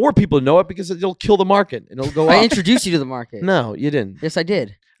don't want more people to know it because it'll kill the market and it'll go I up. introduced you to the market. No, you didn't. Yes, I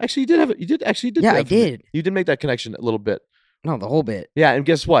did. Actually, you did have it. You did actually. You did. Yeah, do I that for me. did. You did make that connection a little bit. No, the whole bit. Yeah, and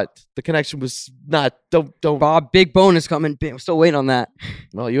guess what? The connection was not. Don't. Bob, big bonus coming. I'm still waiting on that.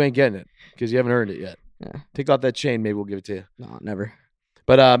 Well, you ain't getting it because you haven't earned it yet. Yeah. Take off that chain. Maybe we'll give it to you. No, never.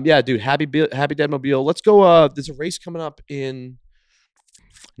 But yeah, dude, Happy Dad Mobile. Let's go. There's a race coming up in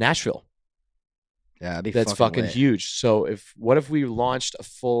Nashville. Yeah, that'd be That's fucking lit. huge. So what if we launched a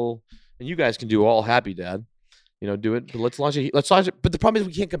full, and you guys can do all Happy Dad, do it. But let's launch it. But the problem is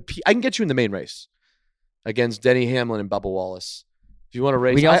we can't compete. I can get you in the main race against Denny Hamlin and Bubba Wallace. If you want to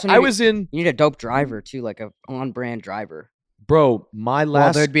race, We also I need- was in, You need a dope driver too, like a on-brand driver. bro. My Well,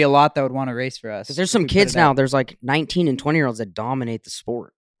 last. there'd be a lot that would want to race for us. Because there's if some we put kids it now. out. There's like 19 and 20-year-olds that dominate the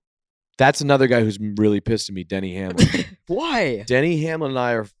sport. That's another guy who's really pissed at me, Denny Hamlin. Why? Denny Hamlin and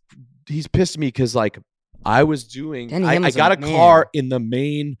I are. He's pissed at me because like I was doing. Denny I Hamlin's got a a man. car in the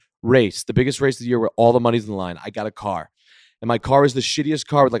main race, the biggest race of the year, where all the money's in the line. I got a car, and my car was the shittiest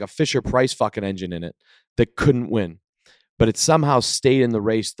car with like a Fisher Price fucking engine in it that couldn't win, but it somehow stayed in the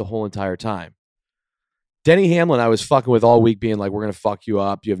race the whole entire time. Denny Hamlin, I was fucking with all week, being like, "We're gonna fuck you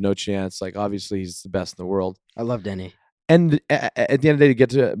up. You have no chance." Like, obviously, he's the best in the world. I love Denny. And at the end of the day, to get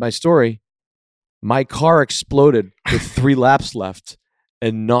to my story, my car exploded with 3 laps left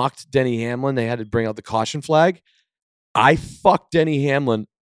and knocked Denny Hamlin. They had to bring out the caution flag. I fucked Denny Hamlin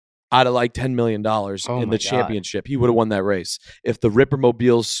out of like $10 million Oh in my the God. championship. He would have won that race if the Ripper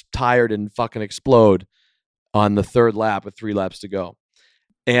Mobile's tired and fucking explode on the 3rd lap with 3 laps to go.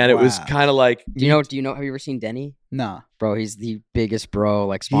 And it was Wow. kind of like, Do you know? Have you ever seen Denny? No. Bro, he's the biggest bro.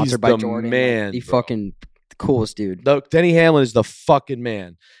 Like sponsored by the Jordan. man, Like, the bro. fucking coolest dude. Denny Hamlin is the fucking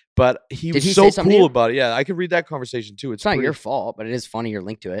man. But he Did was he so say something to cool you? about it. Yeah, I could read that conversation too. It's not pretty- your fault, but it is funny. You're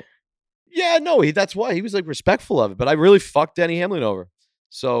linked to it. Yeah, no, that's why he was like respectful of it. But I really fucked Denny Hamlin over.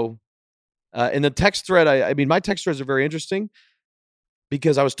 So in the text thread, I mean, my text threads are very interesting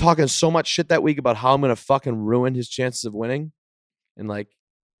because I was talking so much shit that week about how I'm gonna fucking ruin his chances of winning, and like,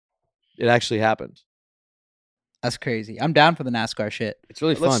 it actually happened. That's crazy. I'm down for the NASCAR shit. It's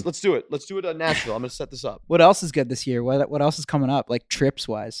really fun. Let's do it. Let's do it at Nashville. I'm gonna set this up. What else is good this year? What else is coming up? Like trips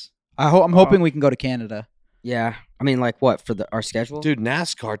wise. I'm hoping we can go to Canada. Yeah. I mean, like what for our schedule? Dude,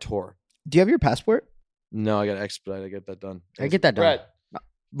 NASCAR tour. Do you have your passport? No, I got to expedite. I get that done. I get that done. Brett,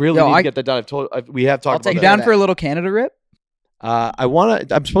 really Yo, need I- to get that done. We have talked take You about care that. of down for a little Canada rip?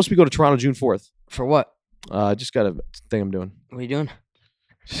 I'm supposed to be going to Toronto June 4th. For what? Just got a thing I'm doing. What are you doing?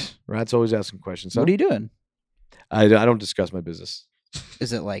 Rat's always asking questions. What are you doing? I don't discuss my business.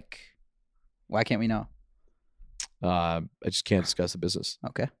 Is it like? Why can't we know? I just can't discuss the business.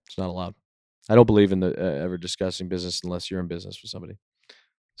 Okay. It's not allowed. I don't believe in the ever discussing business unless you're in business with somebody.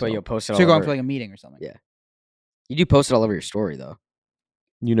 But So, you'll post it So all you're going over. for like a meeting or something? Yeah. You do post it all over your story though.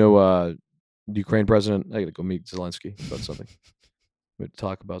 Ukraine president. I got to go meet Zelensky about something. We have to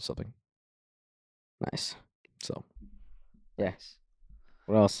talk about something. Nice. So, Yes.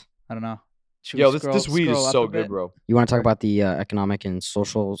 What else? I don't know. Should yo, we this weed scroll is up so a good, bit? bro. You want to talk about the economic and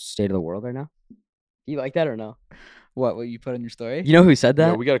social state of the world right now? Do you like that or no? What you put in your story? You know who said that?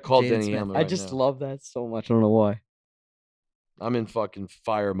 Yo, we got to call Jaden Denny Smith. Hamlin. I right just now. love that so much. I don't know why. I'm in fucking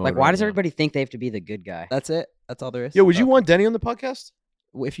fire mode. Like, why right does now. everybody think they have to be the good guy? That's it. That's all there is. Yo, would you want Denny on the podcast?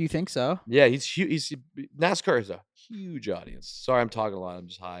 If you think so. Yeah, he's huge. NASCAR is a huge audience. Sorry, I'm talking a lot. I'm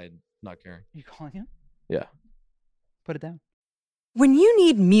just high and not caring. You calling him? Yeah. Put it down. When you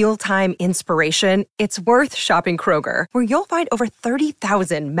need mealtime inspiration, it's worth shopping Kroger, where you'll find over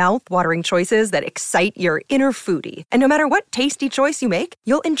 30,000 mouth-watering choices that excite your inner foodie. And no matter what tasty choice you make,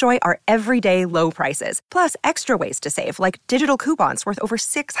 you'll enjoy our everyday low prices, plus extra ways to save, like digital coupons worth over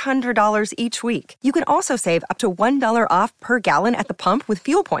 $600 each week. You can also save up to $1 off per gallon at the pump with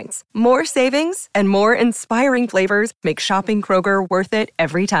fuel points. More savings and more inspiring flavors make shopping Kroger worth it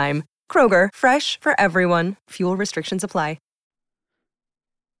every time. Kroger, fresh for everyone. Fuel restrictions apply.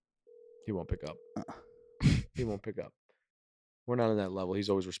 He won't pick up. He won't pick up. We're not on that level. He's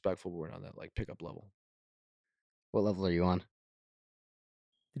always respectful, but we're not on that like pickup level. What level are you on?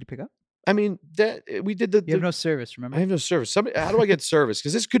 Did you pick up? I mean, that we did the. You have no service, remember? I have no service. How do I get service?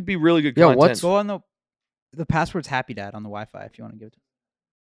 Because this could be really good Yo, content. what's- Go on the password's Happy Dad on the Wi-Fi if you want to give it to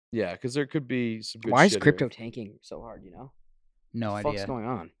Yeah, because there could be some good Why is shit crypto here. tanking so hard? You know? No What the idea. fuck's going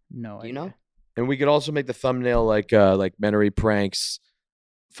on? No Do idea. you know? And we could also make the thumbnail like Menery pranks,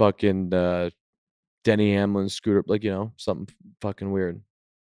 fucking Denny Hamlin scooter, like, you know, something fucking weird.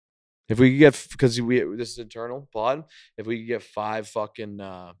 If we could get, because this is internal pod, if we could get 5 fucking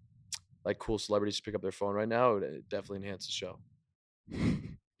like cool celebrities to pick up their phone right now, it would definitely enhance the show.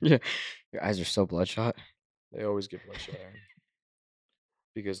 Yeah. Your eyes are so bloodshot. They always get bloodshot, Aaron.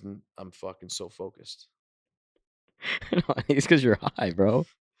 Because I'm fucking so focused. It's because you're high, bro.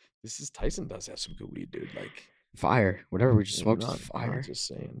 Tyson does have some good weed, dude. Like, Fire. Whatever we just yeah, smoked I'm is not fire. just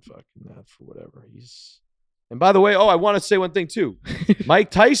saying fucking that for whatever. And by the way, I want to say one thing too.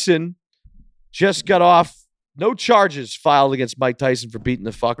 Mike Tyson just got off. No charges filed against Mike Tyson for beating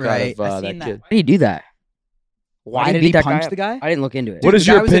the fuck Right, out I of that seen that. kid. Why did he do that? Why did did beat he that punch guy the guy? I didn't look into it. What Dude, is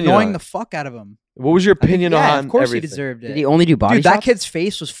the your guy was opinion annoying on the it? fuck out of him. What was your I think- opinion yeah, on of course everything? he deserved it. Did he only do body Dude, that shots? kid's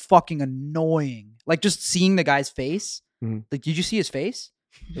face was fucking annoying. Like, just seeing the guy's face. Mhm. Like, did you see his face?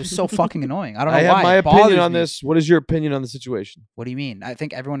 It was so fucking annoying. I don't know I why. have my It opinion bothers on me. this. What is your opinion on the situation? What do you mean? I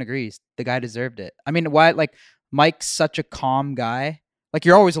think everyone agrees. The guy deserved it. I mean, why? Like, Mike's such a calm guy. Like,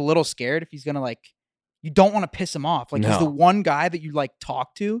 you're always a little scared if he's going to, like, you don't want to piss him off. Like, he's the No. one guy that you, like,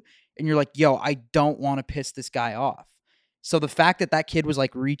 talk to and you're like, yo, I don't want to piss this guy off. So the fact that that kid was,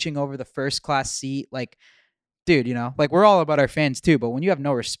 like, reaching over the first class seat, like, dude, you know, like, we're all about our fans too, but when you have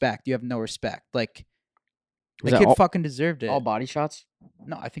no respect, you have no respect. Like, Was the that kid all- fucking deserved it. All body shots?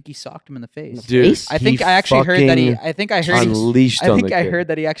 No, I think he socked him in the face. Dude, face? I think he I actually heard that he. fucking I think I heard. unleashed I on think the I kid. heard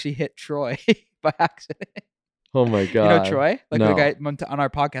that he actually hit Troy by accident. Oh my god! You know Troy, like No. the guy on our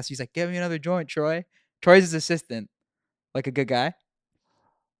podcast. He's like, "Give me another joint, Troy." Troy's his assistant, like a good guy.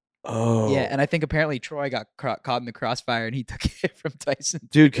 Oh Yeah, and I think apparently Troy got caught in the crossfire and he took it from Tyson.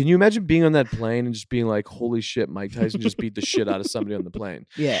 dude, can you imagine being on that plane and just being like, "Holy shit, Mike Tyson just beat the shit out of somebody on the plane"?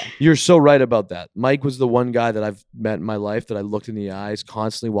 Yeah, You're so right about that. Mike was the one guy that I've met in my life that I looked in the eyes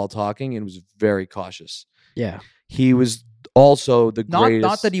constantly while talking and was very cautious. Yeah. He was also the not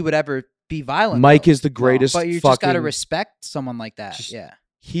greatest. that he would ever be violent. Mike though. is the greatest. but you just gotta fucking- respect someone like that. Just- Yeah,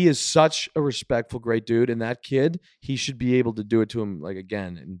 He is such a respectful, great dude, and that kid, he should be able to do it to him like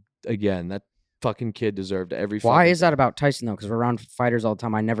again and again. That fucking kid deserved every. Why is that about Tyson, though? Because we're around fighters all the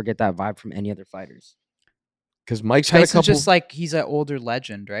time. I never get that vibe from any other fighters. Because Mike's got a Tyson's couple. just like he's an older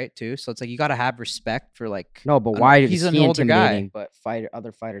legend, right? Too. So it's like you gotta have respect for like. No, but an- why he's is an he older guy. intimidating? But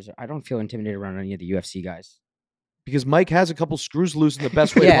other fighters, I don't feel intimidated around any of the UFC guys. Because Mike has a couple screws loose in the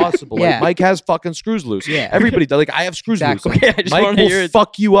best way Yeah, possible. Like, yeah. Mike has fucking screws loose. Yeah. Everybody does. Like, I have screws Exactly. loose. Okay, I just Mike wanted to will hear it.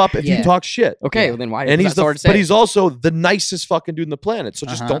 fuck you up if you Yeah. talk shit. Okay, Yeah. well then why? And he's that's hard to but say. he's also the nicest fucking dude in the planet. So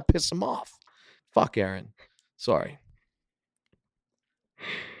just Uh-huh. don't piss him off. Fuck Aaron. Sorry.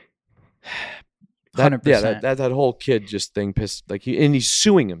 That, 100%. yeah, that whole kid just thing pissed like he's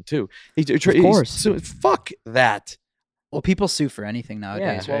suing him too. He's course. fuck that. Well, people sue for anything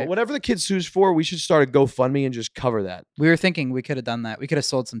nowadays, Well, right? whatever the kid sues for, we should start a GoFundMe and just cover that. We were thinking we could have done that. We could have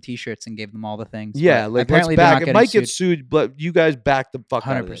sold some T-shirts and gave them all the things. Yeah, but like apparently let's they're not back. It getting might sued. get sued, but you guys back the fuck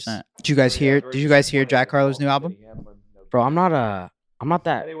out of this. 100%. Did you guys hear? Did you guys hear Jack Harlow's new album? Bro, I'm not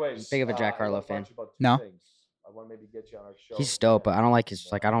that big of a Jack Harlow fan. No? He's dope, but I don't like his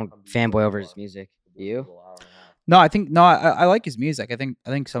I don't fanboy over his music. You? No, I like his music. I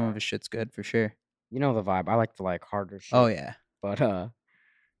think some of his shit's good for sure. You know the vibe. I like the harder shit. Oh yeah. But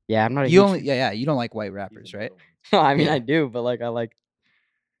yeah, I'm not a You huge only you don't like white rappers, right? I mean Yeah. I do, but I like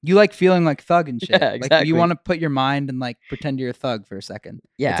You like feeling like thug and shit. Yeah, Like exactly. you want to put your mind and like pretend you're a thug for a second.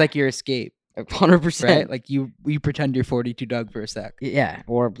 yeah, It's like your escape, 100%. right? Like you pretend you're 42 Doug for a sec. Yeah,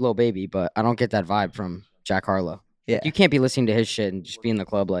 or Lil Baby, but I don't get that vibe from Jack Harlow. Yeah. You can't be listening to his shit and just be in the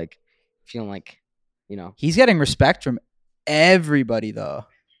club like feeling like, you know. He's getting respect from everybody though.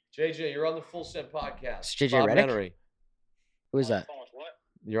 JJ, you're on the Full Send podcast. It's JJ Bob Redick? Menery. Who is that?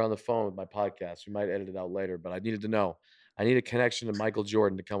 You're on the phone with my podcast. We might edit it out later, but I needed to know. I need a connection to Michael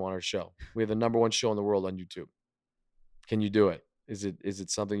Jordan to come on our show. We have the #1 show in the world on YouTube. Can you do it? Is it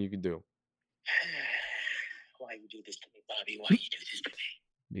something you can do? Why you do this to me, Bobby? Why you do this to me?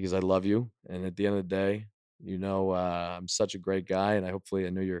 Because I love you, and at the end of the day, I'm such a great guy, and I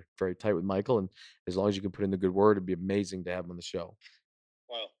know you're very tight with Michael, and as long as you can put in the good word, it'd be amazing to have him on the show.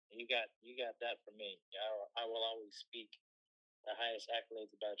 Well, you got that from me. I will always speak the highest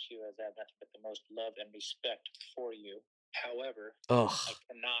accolades about you as I have nothing but the most love and respect for you. However, I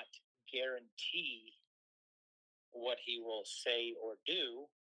cannot guarantee what he will say or do,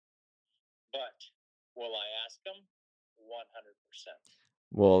 but will I ask him? 100%.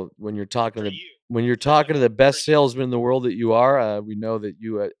 Well, when you're talking to the best salesman in the world that you are, we know that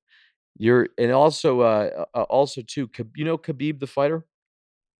you're, and also too, Khabib the fighter.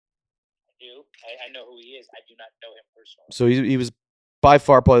 I do. I know who he is. I do not know him personally. So he was by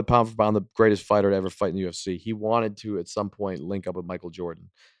far probably pound for pound the greatest fighter to ever fight in the UFC. He wanted to at some point link up with Michael Jordan.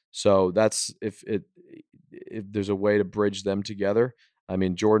 So that's if there's a way to bridge them together. I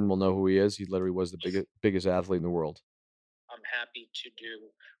mean, Jordan will know who he is. He literally was the biggest athlete in the world. I'm happy to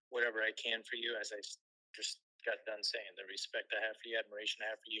do whatever I can for you, as I just got done saying. The respect I have for you, admiration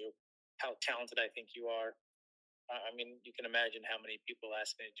I have for you, how talented I think you are. I mean, you can imagine how many people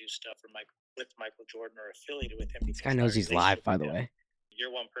ask me to do stuff with Michael Jordan or affiliated with him. This guy knows he's live, by the way.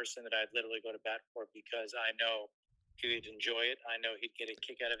 You're one person that I'd literally go to bat for because I know he would enjoy it. I know he'd get a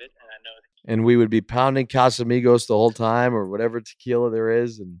kick out of it, and I know. And we would be pounding Casamigos the whole time, or whatever tequila there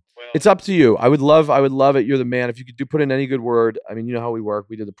is, and it's up to you. I would love it. You're the man. If you could put in any good word. I mean, you know how we work.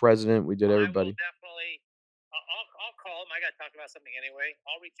 We did the president. We did everybody. Definitely. I'll call him. I got to talk about something anyway.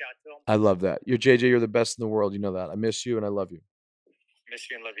 I'll reach out to him. I love that. You're JJ. You're the best in the world. You know that. I miss you and I love you. Miss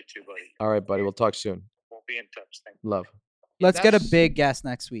you and love you too, buddy. All right, buddy. We'll talk soon. We'll be in touch. Thank you. Love. Let's get a big guest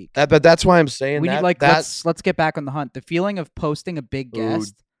next week. But that's why I'm saying We that. need let's get back on the hunt. The feeling of posting a big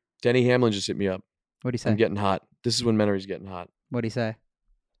guest. Denny Hamlin just hit me up. What'd he say? I'm getting hot. This is when Menery's getting hot. What'd he say?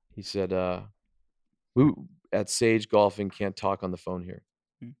 He said, we at Sage Golfing can't talk on the phone here.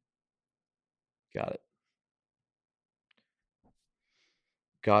 Got it.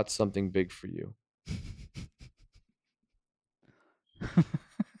 Got something big for you.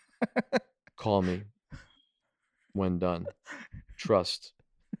 Call me when done. Trust.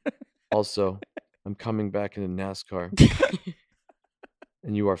 Also, I'm coming back into NASCAR.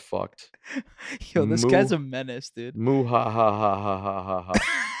 And you are fucked. Yo, this guy's a menace, dude. Moo ha ha ha ha ha ha ha.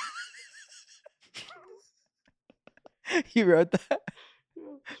 He wrote that.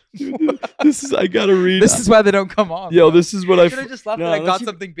 Dude, I gotta read. This is why they don't come on. Yo, bro. this is what I should have just left No, it. I unless got you-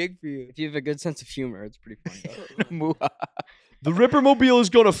 something big for you. If you have a good sense of humor, it's pretty funny. The Rippermobile is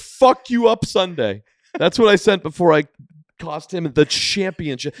gonna fuck you up Sunday. That's what I sent before I cost him the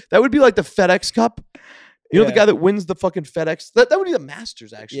championship. That would be like the FedEx Cup. You know the guy that wins the fucking FedEx? That would be the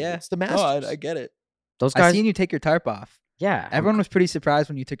Masters, actually. Yeah. It's the Masters. I get it. Those I guys. seen you take your tarp off. Yeah. Everyone was pretty surprised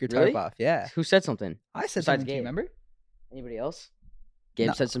when you took your tarp Really? off. Yeah. Who said something? I said Besides something to you, Gabe. remember? Anybody else? Gabe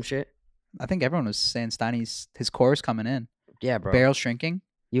No. said some shit. I think everyone was saying Steiny's his core is coming in. Yeah, bro. Barrel shrinking.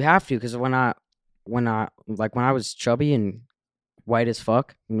 You have to, because when I was chubby and white as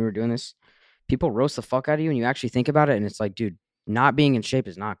fuck when we were doing this, people roast the fuck out of you, and you actually think about it, and it's like, dude, not being in shape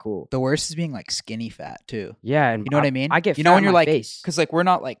is not cool. The worst is being like skinny fat too. Yeah, and You know what I mean? I get you know fat when in you're my like, face. because like we're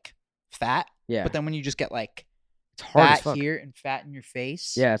not like fat, Yeah, but then when you just get like it's hard as fat fuck. here and fat in your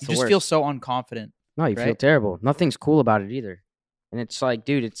face, Yeah, it's you the just feel worst. so unconfident. No, you feel right? terrible. Nothing's cool about it either. And it's like,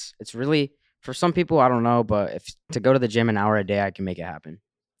 dude, it's really, for some people, I don't know, but if to go to the gym an hour a day, I can make it happen.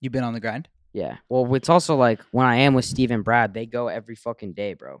 You've been on the grind. Yeah. Well, it's also like when I am with Steve and Brad, they go every fucking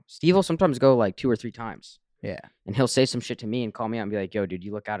day, bro. Steve will sometimes go like 2 or 3 times. Yeah. And he'll say some shit to me and call me out and be like, yo, dude,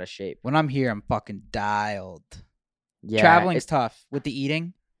 you look out of shape. When I'm here, I'm fucking dialed. Yeah. Traveling's tough with the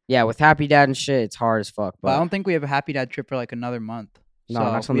eating, Yeah, with Happy Dad and shit, it's hard as fuck. but I But don't think we have a Happy Dad trip for like another month. no,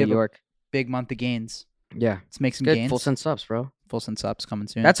 So that's from we New have a York. big month of gains. Yeah. Let's make some Good. gains. Full send subs, bro. Full send subs coming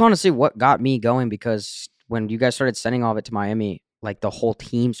soon. That's honestly what got me going, because when you guys started sending all of it to Miami, like the whole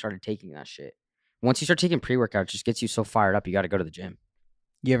team started taking that shit. Once you start taking pre-workout, it just gets you so fired up. You got to go to the gym.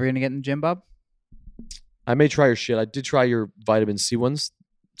 You ever gonna get in the gym, Bob? I may try your shit. I did try your vitamin C ones.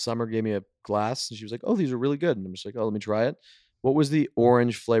 Summer gave me a glass, and she was like, "Oh, these are really good." And I'm just like, "Oh, let me try it." What was the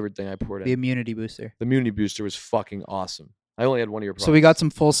orange flavored thing I poured in? The immunity booster. The immunity booster was fucking awesome. I only had one of your products. So we got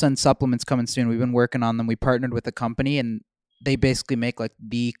some full send supplements coming soon. We've been working on them. We partnered with a company, and they basically make like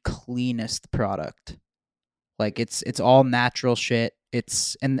the cleanest product. Like it's all natural shit.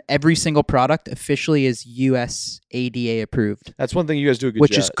 And every single product officially is USADA approved, That's one thing you guys do a good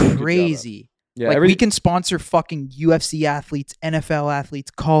which job. is good job at. crazy. Yeah, Like we can sponsor fucking UFC athletes, NFL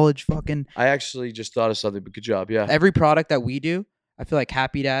athletes, college fucking. I actually just thought of something, but good job. Yeah. Every product that we do, I feel like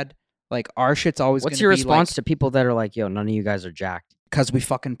Happy Dad, like our shit's always. What's gonna your be response like, to people that are like, "Yo, none of you guys are jacked," because we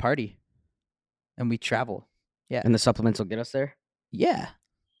fucking party, and we travel. Yeah, and the supplements will get us there? yeah,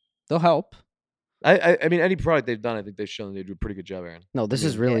 they'll help. I mean, any product they've done, I think they've shown they do a pretty good job, Aaron. No, this I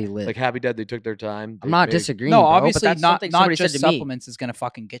is mean, really lit. Like Happy Dad, they took their time. I'm They not made- disagreeing. No, bro, but obviously that's not something somebody just said to me. supplements is gonna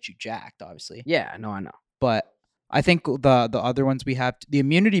fucking get you jacked, obviously. Yeah, no, I know. But I think the other ones we have, the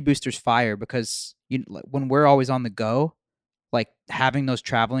immunity boosters fire because when we're always on the go, like having those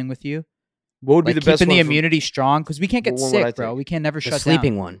traveling with you, What would be like the best keeping one the immunity strong because we can't get What one would I sick, bro. take? We can't never The shut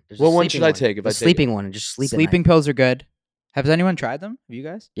sleeping down. one. There's What a one should sleeping I take if The I take it? sleeping one and just sleep. at night. Sleeping pills are good. Has anyone tried them? Have you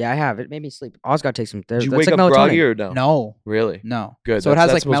guys? Yeah, I have. It made me sleep. I always got to take some. Did you that's wake like up groggy melatonin. or no? No, Really? no. Good. So it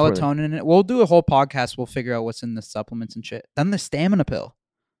has That's like most important. melatonin in it. We'll do a whole podcast. We'll figure out what's in the supplements and shit. Then the stamina pill.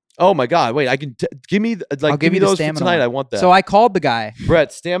 Oh my God! Wait, I can give me I'll give me the those for stamina tonight. one. I want that. So I called the guy.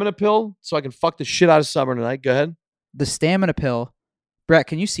 Brett, stamina pill, so I can fuck the shit out of summer tonight. Go ahead. The stamina pill. Brett,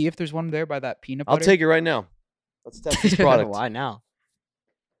 can you see if there's one there by that peanut butter? I'll take it right now. Let's test this product. Why now?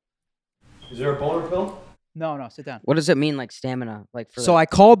 Is there a boner pill? No, sit down. What does it mean, like stamina? Like for So I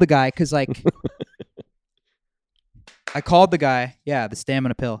called the guy because like yeah, the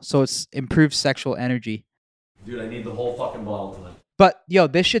stamina pill. So it's improved sexual energy. Dude, I need the whole fucking bottle tonight. But yo,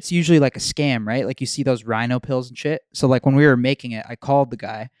 this shit's usually like a scam, right? Like you see those rhino pills and shit. So like when we were making it, I called the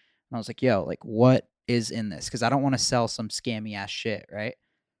guy and I was like, yo, like what is in this? Because I don't want to sell some scammy ass shit, right?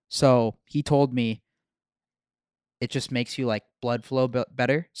 So he told me it just makes you like blood flow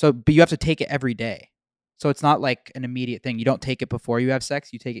better. So, but you have to take it every day. So it's not like an immediate thing. You don't take it before you have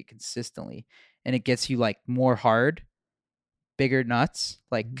sex. You take it consistently, and it gets you like more hard, bigger nuts,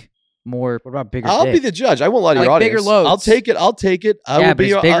 like more. What about bigger? I'll dick? be the judge. I won't lie to your Like audience. bigger loads. I'll take it. I Yeah, will but be is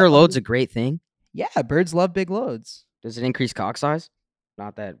your, bigger loads a great thing? Yeah, birds love big loads. Does it increase cock size?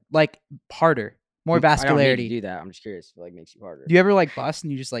 Not that Like harder, more I don't need to vascularity. do that. I'm just curious if it like makes you harder. Do you ever like bust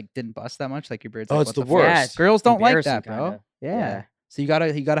and you just like didn't bust that much? Like your birds. Oh, like, it's what the fuck? worst. Girls don't like Embarrassing that, bro. kinda. Yeah. Yeah. So you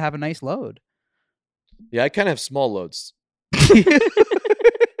gotta have a nice load. Yeah, I kind of have small loads.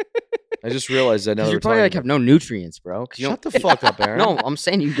 I just realized that now. Because that you we're probably like talking have no nutrients, bro. 'Cause you Shut don't, the fuck up, Aaron. No, I'm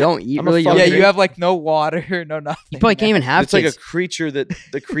saying you don't eat I'm a really. fucking- Yeah, don't you drink. have like no water, no nothing. You probably can't even have It's like a kids. creature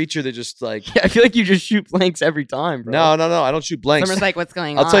that just like. Yeah, I feel like you just shoot blanks every time, bro. No. I don't shoot blanks. Someone's like, "What's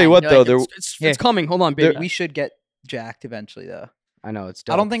going on?" I'll tell you what, You're though, like, there- it's coming. Hold on, baby. We should get jacked eventually, though. I know it's.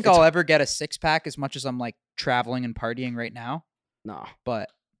 I don't dope. think It's- I'll ever get a 6-pack as much as I'm like traveling and partying right now. No. But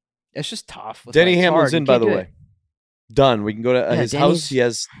it's just tough. with, Denny like, it's Hamlin's hard. You in, by can't the do way. it. Done. We can go to Yeah, his Denny's- house. He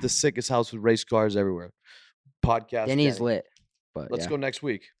has the sickest house with race cars everywhere. Podcast. Denny's Denny. lit, but Let's yeah. go next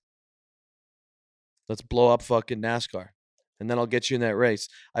week. Let's blow up fucking NASCAR, and then I'll get you in that race.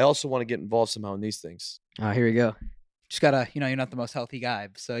 I also want to get involved somehow in these things. Here we go. Just gotta, you're not the most healthy guy,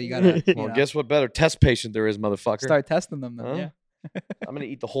 so you gotta. Well, guess what? Better test patient there is, motherfucker. Start testing them. Then, Huh? yeah. I'm gonna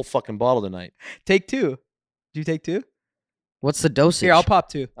eat the whole fucking bottle tonight. Take 2. Do you take 2? What's the dosage? Here, I'll pop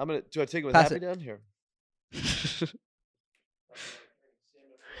 2. I'm gonna. Do I take it with Pass Happy it. down here?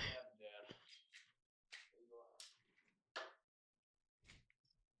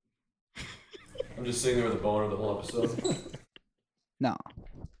 I'm just sitting there with a boner the whole episode. No,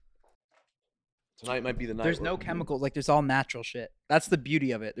 Tonight might be the night. there's where- no chemicals. Like there's all natural shit. That's the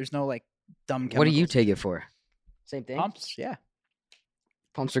beauty of it. There's no like dumb chemicals. What do you take it for? Same thing. Pumps? Yeah,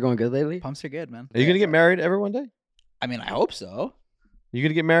 Pumps are going good lately. pumps are good, man. Are you gonna get married ever one day? I mean, I hope so. You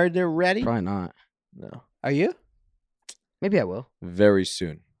gonna get married there ready? Probably not. No. Are you? Maybe I will. Very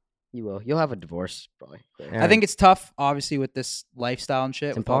soon. You will. You'll have a divorce probably. I think it's tough, obviously, with this lifestyle and shit,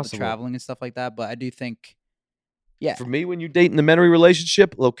 It's with all the impossible. traveling and stuff like that. But I do think, yeah, For me, when you date in the mentoring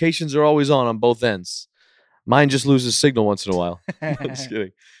relationship, locations are always on both ends. Mine just loses signal once in a while. I'm just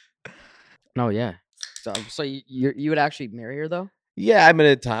kidding. No, yeah. So you would actually marry her though? Yeah, I'm at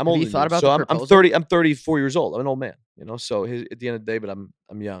a time. I'm Have you older than thought about so the I'm proposal? 30. I'm 34 years old. I'm an old man. So at the end of the day, but I'm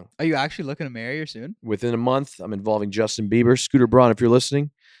young. Are you actually looking to marry her soon? Within a month, I'm involving Justin Bieber, Scooter Braun. If you're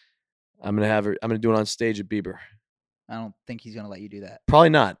listening, I'm gonna do it on stage at Bieber. I don't think he's gonna let you do that. Probably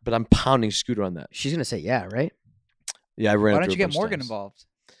not, but I'm pounding Scooter on that. She's gonna say yeah, right? Yeah, I ran. Why it don't through you a get bunch of Morgan times. involved?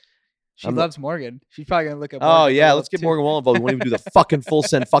 She I'm loves Morgan. She's probably gonna look at. Oh Morgan yeah, for let's love, get too. Morgan Wall involved. We won't even do the fucking full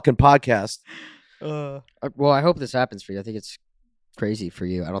send fucking podcast. Well, I hope this happens for you. I think it's crazy for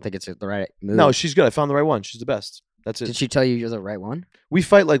you. I don't think it's the right move. No, she's good. I found the right one. She's the best. That's it. Did she tell you you're the right one? We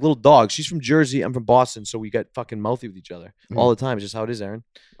fight like little dogs. She's from Jersey. I'm from Boston, so we get fucking mouthy with each other all the time. It's just how it is, Aaron.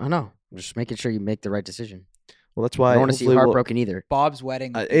 I know. I'm just making sure you make the right decision. Well, that's why I don't want to see you hopefully heartbroken either. Bob's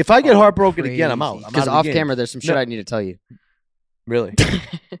wedding. would be if I get fucking heartbroken again, I'm out. crazy. I'm Because out of the off game. camera, there's some shit I need to tell you. Really?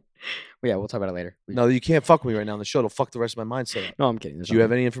 Well, yeah, we'll talk about it later. No, you can't fuck with me right now on the show. It'll fuck the rest of my mindset up. No, I'm kidding. There's Do you have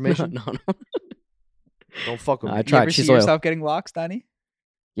nothing. any information? No. Don't fuck with No, me. I You tried. ever She's see loyal. yourself getting locks, Danny?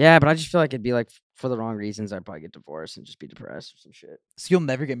 Yeah, but I just feel like it'd be like for the wrong reasons. I'd probably get divorced and just be depressed or some shit. So you'll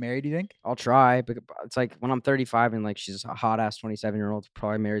never get married, do you think? I'll try, but it's like when I'm 35 and like she's a hot ass 27-year-old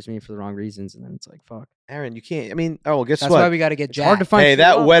probably marries me for the wrong reasons, and then it's like fuck. Aaron, you can't. I mean, well, guess That's what? why we got to get It's hard jacked. to find. Hey, true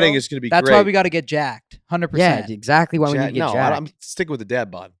that love, wedding bro. is going to be That's great. why we got to get jacked. 100%. Yeah, exactly why we need to get No, jacked. I'm sticking with the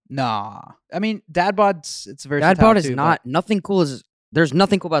dad bod. Nah. I mean, dad bod's it's versatile. Dad bod is too, not nothing cool. There's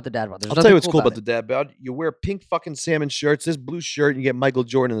nothing cool about the dad bod. There's I'll tell you nothing what's cool about the dad bod. You wear pink fucking salmon shirts, this blue shirt, and you get Michael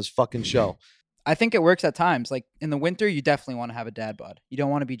Jordan in this fucking show. I think it works at times. Like in the winter, you definitely want to have a dad bod. You don't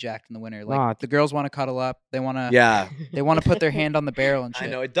want to be jacked in the winter. Like Nah. the girls want to cuddle up. They want to. Yeah, They want to put their hand on the barrel and I shit.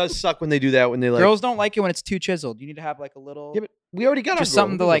 know it does suck when they do that. When they like, Girls don't like it when it's too chiseled. You need to have like a little, yeah, but we already got just our girl.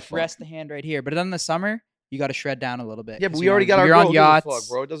 something to Who like gives a fuck? rest the hand right here. But then in the summer, you got to shred down a little bit. Yeah, but 'cause, we you already know, got our You're girl. on Who gives a yachts. fuck,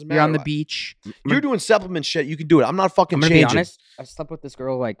 bro. It doesn't matter. You're on the beach. You're doing supplement shit. You can do it. I'm not fucking I'm gonna changing. be honest. I slept with this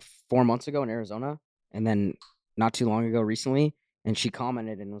girl like 4 months ago in Arizona, and then not too long ago recently, and she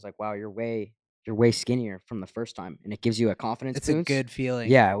commented and was like, "Wow, you're way skinnier from the first time," and it gives you a confidence It's a boost. good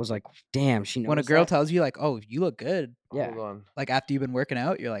feeling. Yeah, it was like, damn, she knows. When a girl that. tells you like, "Oh, you look good," Yeah, Hold on. like after you've been working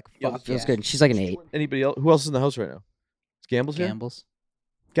out, you're like, Yeah, "Fuck feels yeah." good. And she's like an 8. Anybody else? Who else is in the house right now? Is Gambles here? Gambles.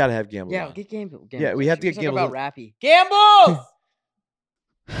 Gotta have Gambles. Yeah, on. get Gamble. Yeah, we have to get Gamble. Gambles About Rappy. Gambles.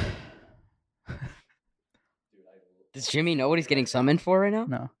 Does Jimmy know what he's getting summoned for right now?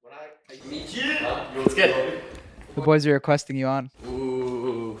 No. It's good. The boys are requesting you on.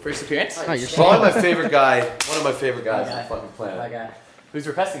 Ooh, first appearance? Oh, you're Probably my favorite guy. One of my favorite guys on the fucking planet. Who's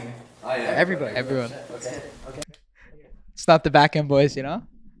requesting me? I am. Everybody. Everyone. It's not the back end boys, you know?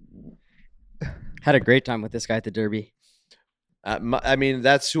 Had a great time with this guy at the Derby. I mean,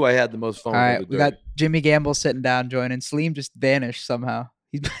 that's who I had the most fun All with. right. at the We got Derby. Jimmy Gamble sitting down joining. Salim just vanished somehow.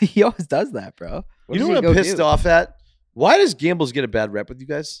 He always does that, bro. What You know does he what go I'm pissed do? off at? Why does Gambles get a bad rep with you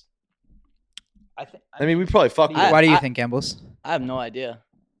guys? I mean, we probably fuck with him. Why do you think, Gambles? I have no idea.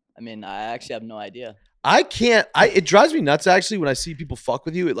 I mean, I actually have no idea. I can't. It drives me nuts actually when I see people fuck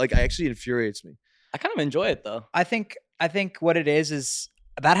with you. It actually infuriates me. I kind of enjoy it though. I think what it is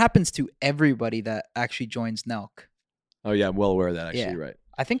that happens to everybody that actually joins Nelk. Oh yeah, I'm well aware of that. Actually, Yeah. you're right.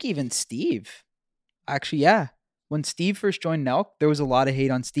 I think even Steve. Actually, yeah. When Steve first joined Nelk, there was a lot of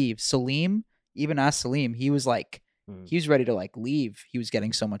hate on Steve. Salim, even asked Salim, he was like, he was ready to like leave. He was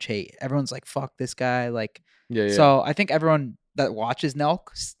getting so much hate. Everyone's like, fuck this guy. Like, Yeah, yeah. so I think everyone that watches Nelk,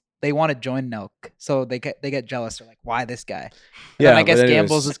 they want to join Nelk. So they get jealous. They're like, why this guy? And then I but guess anyways,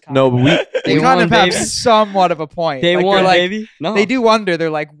 Gambles is kind no, of, but we they Day kind one, of have baby. somewhat of a point. Day Like, one, they're like, baby. No, They do wonder. They're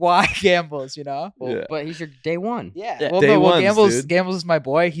like, why Gambles, you know? Well, Yeah. but he's your day one. Yeah. Yeah. Well, Day no, well, ones, dude. Gambles is my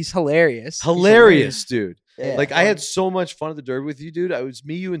boy. He's hilarious. He's hilarious, dude. Yeah. Like I had so much fun at the Derby with you, dude. It was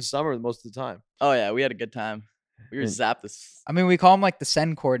me, you, and Summer most of the time. Oh yeah, we had a good time. We were zapped this. I mean, we call him like the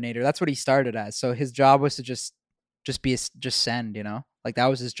send coordinator. That's what he started as. So his job was to just send, you know? Like that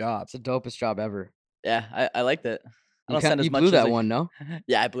was his job. It's the dopest job ever. Yeah, I liked it. I You, don't send as you much blew as that I- one, no?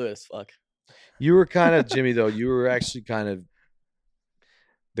 Yeah, I blew it as fuck. You were kind of Jimmy though. You were actually kind of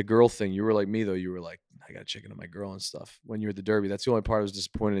the girl thing. You were like me though. You were like, I got to check into my girl and stuff. When you were at the Derby, that's the only part I was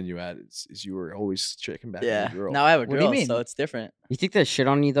disappointed in you at. Is you were always checking back Yeah. into your girl. Now I have a What do you girl, mean? so it's different. You think that shit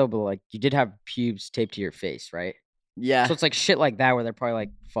on you though, but like you did have pubes taped to your face, right? Yeah, So it's like shit like that where they're probably like,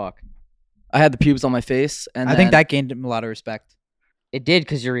 fuck. I had the pubes on my face, and I think then- that gained him a lot of respect. It did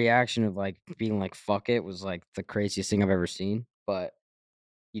because your reaction of like being like fuck it was like the craziest thing I've ever seen. But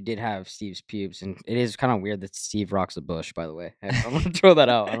you did have Steve's pubes, and it is kind of weird that Steve rocks a bush. By the way, I want to throw that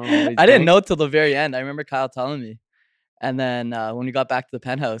out. I don't know. What he's I didn't doing. know till the very end. I remember Kyle telling me, and then when we got back to the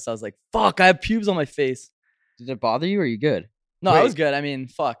penthouse, I was like, "Fuck, I have pubes on my face." Did it bother you? Or are you good? No, I Wait. was good. I mean,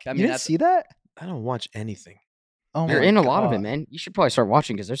 fuck. I You mean, didn't that's- see that? I don't watch anything. Oh You're my in a lot of it, God. man. You should probably start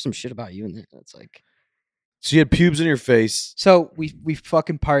watching because there's some shit about you in there. That's like, So you had pubes in your face. So we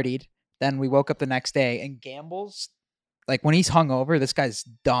fucking partied. Then we woke up the next day and Gambles, like when he's hungover, this guy's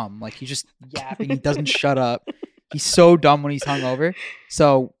dumb. Like he's just yapping. He doesn't shut up. He's so dumb when he's hungover.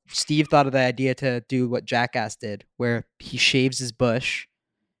 So Steve thought of the idea to do what Jackass did, where he shaves his bush,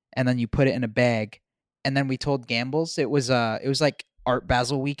 and then you put it in a bag. And then we told Gambles it was like Art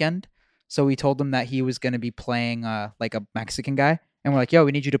Basel weekend. So we told him that he was going to be playing like a Mexican guy. And we're like, yo,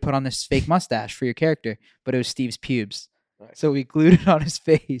 we need you to put on this fake mustache for your character. But it was Steve's pubes. Nice. So we glued it on his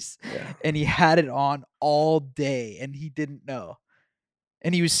face. Yeah. And he had it on all day. And he didn't know.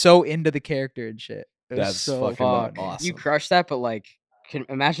 And he was so into the character and shit. It was That's so fucking funny. awesome. you crushed that, but like,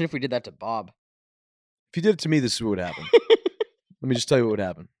 imagine if we did that to Bob. If you did it to me, this is what would happen. Let me just tell you what would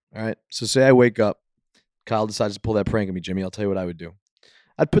happen. All right. So say I wake up. Kyle decides to pull that prank on me, Jimmy. I'll tell you what I would do.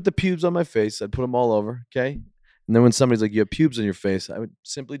 I'd put the pubes on my face. I'd put them all over. Okay. And then when somebody's like, you have pubes on your face, I would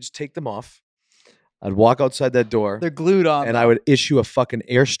simply just take them off. I'd walk outside that door. They're glued on. And I would issue a fucking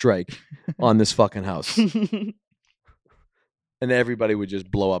airstrike on this fucking house. And everybody would just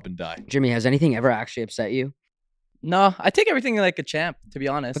blow up and die. Jimmy, has anything ever actually upset you? No, I take everything like a champ, to be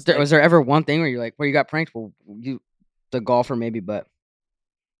honest. Was there ever one thing where you're like, where you got pranked? Well, the golfer maybe, but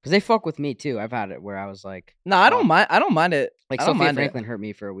because they fuck with me too. I've had it where I was like, no, I don't mind. I don't mind it. Like I don't Sophia mind Franklin hurt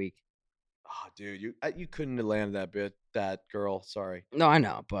me for a week. Oh, dude, you couldn't have landed that girl. Sorry. No, I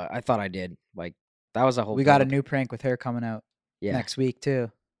know, but I thought I did. Like that was a whole. We got a new prank with her coming out next week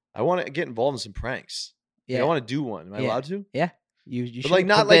too. I want to get involved in some pranks. Yeah, I want to do one. Am I allowed to? Yeah, you but should. like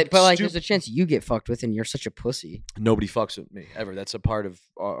not but like there's a chance you get fucked with, and you're such a pussy. Nobody fucks with me ever. That's a part of.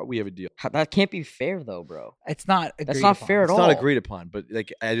 We have a deal. That can't be fair though, bro. It's not. That's not fair at all. It's not agreed upon. But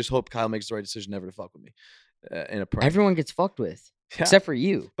like, I just hope Kyle makes the right decision never to fuck with me in a prank. Everyone gets fucked with, except for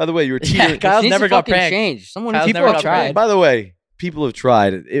you. By the way, you were teetering. Kyle's never got pranked. Changed. People have tried. By the way, people have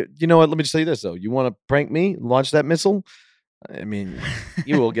tried. You know what? Let me just tell you this though. You want to prank me? Launch that missile. I mean,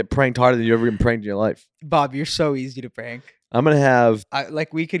 you will get pranked harder than you ever been pranked in your life. Bob, you're so easy to prank. I'm gonna have.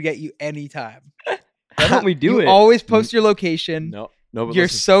 We could get you anytime. Why don't we do it? Always post your location. No. But you're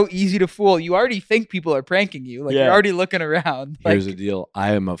so easy to fool. You already think people are pranking you. Like you're already looking around. Here's the deal.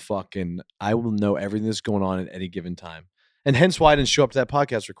 I will know everything that's going on at any given time. And hence why I didn't show up to that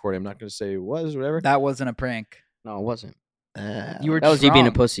podcast recording. I'm not going to say it was, whatever. That wasn't a prank. No, it wasn't. You were. That was you being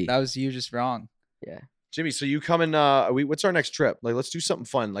a pussy. That was you just wrong. Yeah. Jimmy, so you coming? What's our next trip? Like, let's do something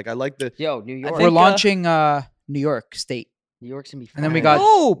fun. Like, I like the. Yo, New York. We're launching New York State. New York's gonna be fun. And then we got.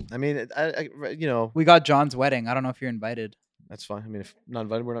 I mean, we got John's wedding. I don't know if you're invited. That's fine. I mean, if not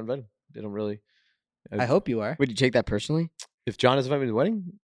invited, we're not invited. They don't really. I hope you are. Would you take that personally? If John is invited me to the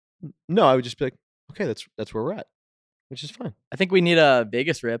wedding, no, I would just be like, okay, that's where we're at, which is fine. I think we need a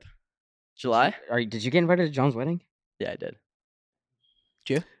Vegas rip. July. Did you get invited to John's wedding? Yeah, I did.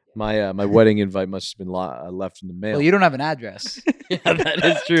 Did you? My wedding invite must have been left in the mail. Well, you don't have an address. Yeah, that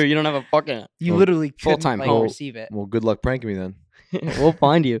is true. You don't have a fucking. You literally full-time couldn't, receive it. Well, good luck pranking me then. We'll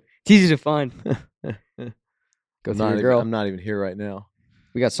find you. It's easy to find. Go through your girl. I'm not even here right now.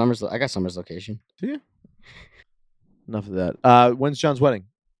 We got Summer's. I got Summer's location. Do you? Enough of that. When's John's wedding?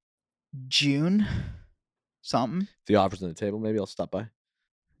 June. Something. If the offer's on the table, maybe I'll stop by.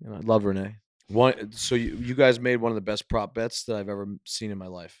 I love Renee. So you guys made one of the best prop bets that I've ever seen in my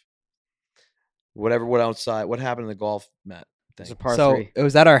life. What happened in the golf mat thing? It's a par 3. It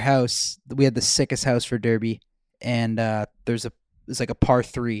was at our house. We had the sickest house for Derby, and there's like a par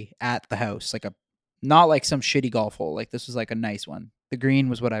 3 at the house, like not like some shitty golf hole. Like this was like a nice one. The green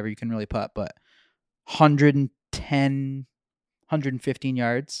was whatever you can really putt, but 110, 115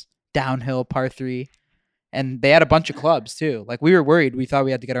 yards downhill par 3. And they had a bunch of clubs too. Like we were worried. We thought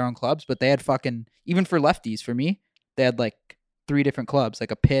we had to get our own clubs, but they had even for lefties, for me, they had like 3 different clubs,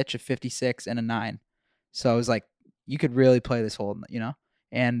 like a pitch, a 56, and a 9. So I was like, you could really play this hole,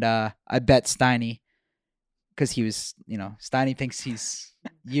 And I bet Steiny because he was, Steiny thinks he's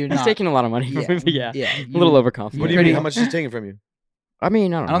taking a lot of money from me. Yeah. A little overconfident. What do you mean? How much is he taking from you? I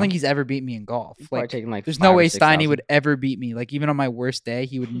mean, I don't think he's ever beat me in golf. Like, taking there's no way Steiny would ever beat me. Like even on my worst day,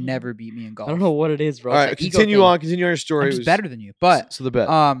 he would never beat me in golf. I don't know what it is, bro. All right, continue on your story. I'm just better than you, but so the bet.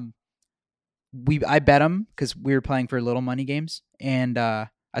 I bet him because we were playing for little money games, and I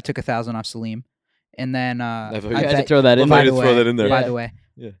took 1,000 off Salim, and then I had to throw that in. Throw that in there. By the way,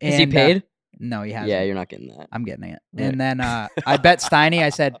 is he paid? No, he hasn't. Yeah, you're not getting that. I'm getting it. Right. And then I bet Steiny. I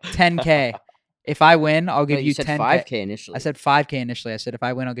said 10K. If I win, I'll give you 10K. 5K initially. I said 5K initially. I said if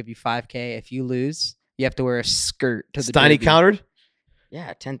I win, I'll give you 5K. If you lose, you have to wear a skirt to the Steiny derby. countered?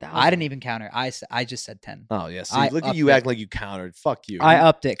 Yeah, 10,000. I didn't even counter. I just said 10. Oh yeah. See, look at you acting like you countered. Fuck you. I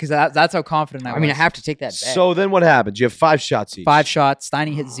upped it because that's how confident I was. I mean, I have to take that bet. So then what happens? You have 5 shots each. 5 shots.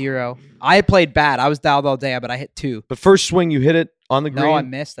 Steiny hit 0. I had played bad. I was dialed all day, but I hit 2. The first swing you hit it on the green. No, I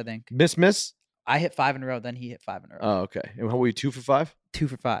missed. I think miss. I hit 5 in a row. Then he hit 5 in a row. Oh, okay. And how were you? 2 for 5? 2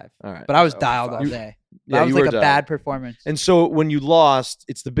 for 5. All right. But I was dialed all day. That was like a bad performance. And so when you lost,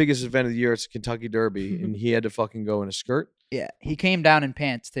 it's the biggest event of the year. It's the Kentucky Derby, and he had to fucking go in a skirt. Yeah, he came down in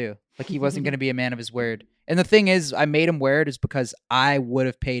pants too. Like he wasn't going to be a man of his word. And the thing is, I made him wear it is because I would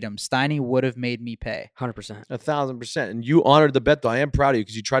have paid him. Steiny would have made me pay. 100%. 1,000%. And you honored the bet, though. I am proud of you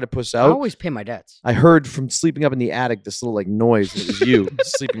because you tried to puss I out. always pay my debts. I heard from sleeping up in the attic this little like noise. And it was you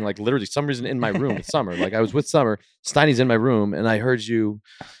sleeping like literally some reason in my room with Summer. Like I was with Summer. Steiny's in my room, and I heard you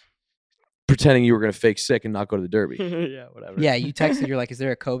pretending you were gonna fake sick and not go to the Derby. Yeah, whatever. Yeah, you texted. You're like, "Is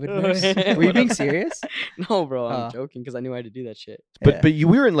there a COVID nurse?" Were you being serious? No, bro, I'm Oh. joking because I knew I had to do that shit. But you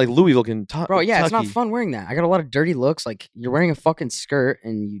were in like Louisville, Kentucky. Bro, yeah, it's not fun wearing that. I got a lot of dirty looks. Like you're wearing a fucking skirt,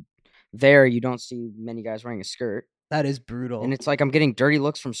 and you don't see many guys wearing a skirt, That is brutal. and it's like I'm getting dirty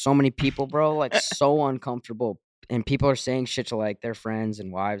looks from so many people, bro. Like so uncomfortable, and people are saying shit to like their friends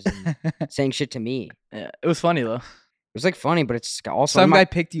and wives, and saying shit to me. Yeah, it was funny though. It was like funny, but it's also Some guy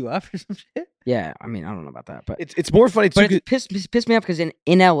picked you up or some shit. Yeah, I mean, I don't know about that, but It's more funny too. but it pissed me off because in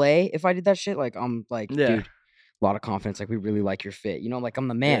LA, if I did that shit, like I'm like, Yeah. dude, a lot of confidence. Like we really like your fit, you know, like I'm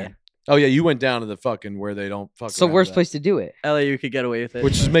the man. Oh yeah, you went down to the fucking where they don't fuck. It's the around worst with place to do it. LA, you could get away with that. it.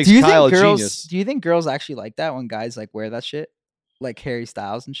 Which just makes Do you Kyle a think girls? genius. Do you think girls actually like that when guys like wear that shit, like Harry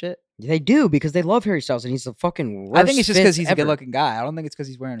Styles and shit? They do because they love Harry Styles and he's the fucking worst. I think it's just because fits he's a ever. good-looking guy. I don't think it's because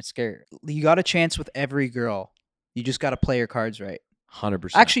he's wearing a skirt. You got a chance with every girl. You just got to play your cards right.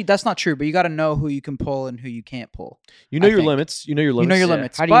 100%. Actually, that's not true. But you got to know who you can pull and who you can't pull. you know I your think. limits. You know your limits. You know your Yeah.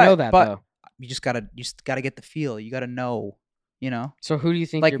 limits. How do you know that but though? You just gotta get the feel. You gotta know. You know, So who do you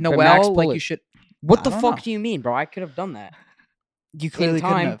think? like you're- but Max Noel. Like Bullock- you should. What I the don't fuck know. do you mean, bro? I could have done that. You clearly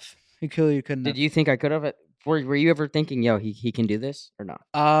couldn't time. have. You clearly couldn't. Did have. you think I could have? Were you ever thinking, yo, he can do this or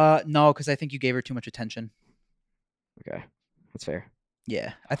not? No, because I think you gave her too much attention. Okay, that's fair.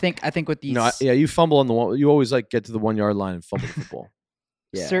 Yeah, I think with these Yeah, you fumble on the one. You always like get to the 1 yard line and fumble the football.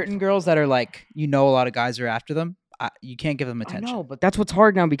 Yeah. certain girls that are like, a lot of guys are after them. You can't give them I attention. know, but that's what's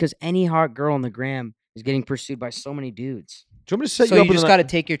hard now because any hot girl on the gram is getting pursued by so many dudes. Do you want me to set So you up you with just an- got to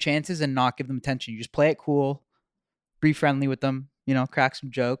take your chances and not give them attention. You just play it cool, be friendly with them. Crack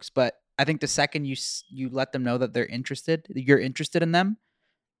some jokes. But I think the second you let them know that you're interested in them,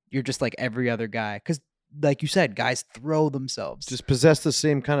 you're just like every other guy. Because like you said, guys throw themselves. just possess the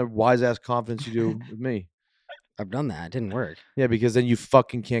same kind of wise ass confidence you do with me? I've done that. It didn't work. Yeah, because then you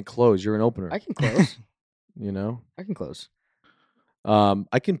fucking can't close. You're an opener. I can close. You know. I can close.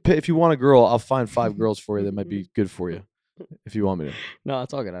 I can pay, if you want a girl, I'll find 5 girls for you that might be good for you. If you want me to. No,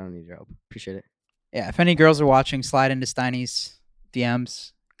 it's all good. I don't need your help. Appreciate it. Yeah, if any girls are watching, slide into Steiny's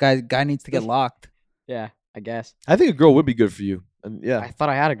DMs. Guy needs to get locked. Yeah, I guess. I think a girl would be good for you. And yeah, I thought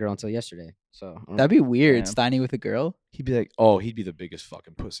I had a girl until yesterday. So I don't- That'd be weird. Yeah. Steiny with a girl. he'd be like, oh, he'd be the biggest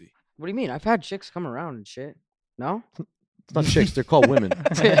fucking pussy. what do you mean? I've had chicks come around and shit. No? It's not chicks, they're called women.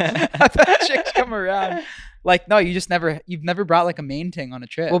 I've had chicks come around. Like, no, you've never brought like a main thing on a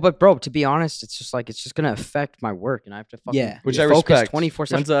trip. Well, but bro, to be honest, it's just like it's just gonna affect my work, and I have to fucking Yeah. Which I focus respect.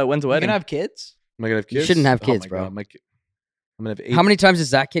 24/7. When's the you wedding? gonna have kids? Am I gonna have kids? shouldn't have Oh kids, my bro. God, I'm gonna have 8. How many times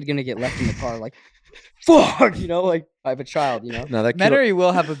is that kid gonna get left in the car? Like, fuck, like I have a child, No, that kid. Menary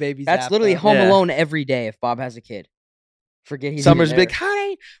will have a baby. That's zap, literally though. Home Yeah. Alone every day if Bob has a kid. Forget he's Summer's even big. there.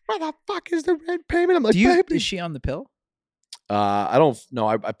 Honey, where the fuck is the rent payment? I'm like, baby. Is she on the pill? I don't know.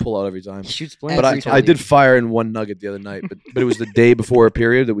 I pull out every time. He shoots But But blanks. I did fire in one nugget the other night, but it was the day before a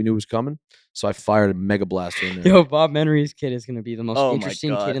period that we knew was coming, so I fired a mega blaster in there. Yo, Bob Menery's kid is gonna be the most Oh my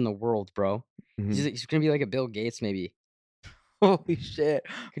interesting God. kid in the world, bro. Mhm. He's gonna be like a Bill Gates, maybe. Holy shit!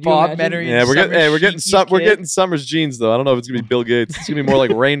 Could you Bob imagine? Menery. Yeah, we're getting Summer we're getting Summer's jeans though. I don't know if it's gonna be Bill Gates. It's gonna be more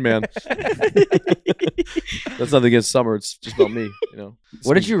like Rain Man. That's nothing against Summer. It's just about me.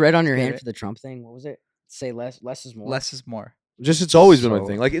 What did you write on your Get hand it. for the Trump thing? What was it? Say less is more. Less is more. Just it's always been my So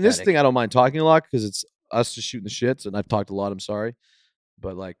thing. Like in this pathetic. thing, I don't mind talking a lot because it's us just shooting the shits, and I've talked a lot. I'm sorry,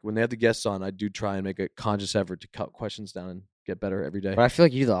 but like when they have the guests on, I do try and make a conscious effort to cut questions down and get better every day. But I feel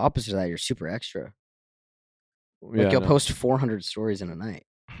like you do the opposite of that. You're super extra. Yeah, Like I you'll know. post 400 stories in a night,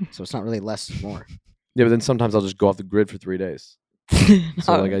 so it's not really less is more. Yeah, but then sometimes I'll just go off the grid for 3 days.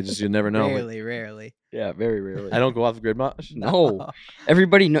 So like you never know. Like, Rarely. yeah, very rarely. I don't go off the grid much. No,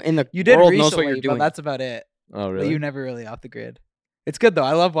 everybody in the You did world recently, knows what you're but doing. that's about it. Oh But really? you never really off the grid. It's good though.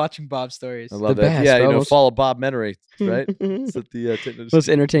 I love watching Bob's stories. I love the that. best, Yeah, bro. Most- follow Bob Menery, right? It's at the Tinder. Most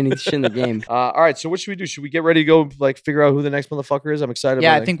entertaining shit in the game. All right, so what should we do? Should we get ready to go like figure out who the next motherfucker is? I'm excited.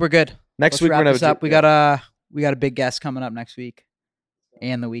 Yeah, about I think we're good. next Let's week we're wrap gonna have this a up. We got a big guest coming up next week,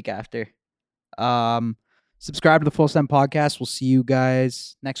 and the week after. Subscribe to the Full Send Podcast. We'll see you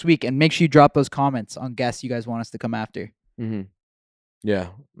guys next week, and make sure you drop those comments on guests you guys want us to come after. Mm-hmm. Yeah,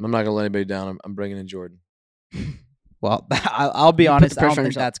 I'm not gonna let anybody down. I'm bringing in Jordan. Well, I'll be You put honest. the I don't pressure on think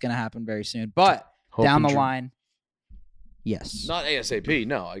yourself. that's gonna happen very soon, but Hope down and the dream. line, yes. Not ASAP.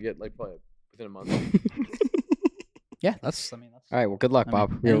 No, I get like probably within a month. Yeah, that's. I mean, that's. All right, well, good luck, I mean,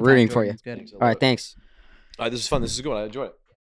 Bob. We're anytime, rooting for you. Jordan's good. Thanks, I All love right, it. thanks. All right, this is fun. This is good. I enjoy it.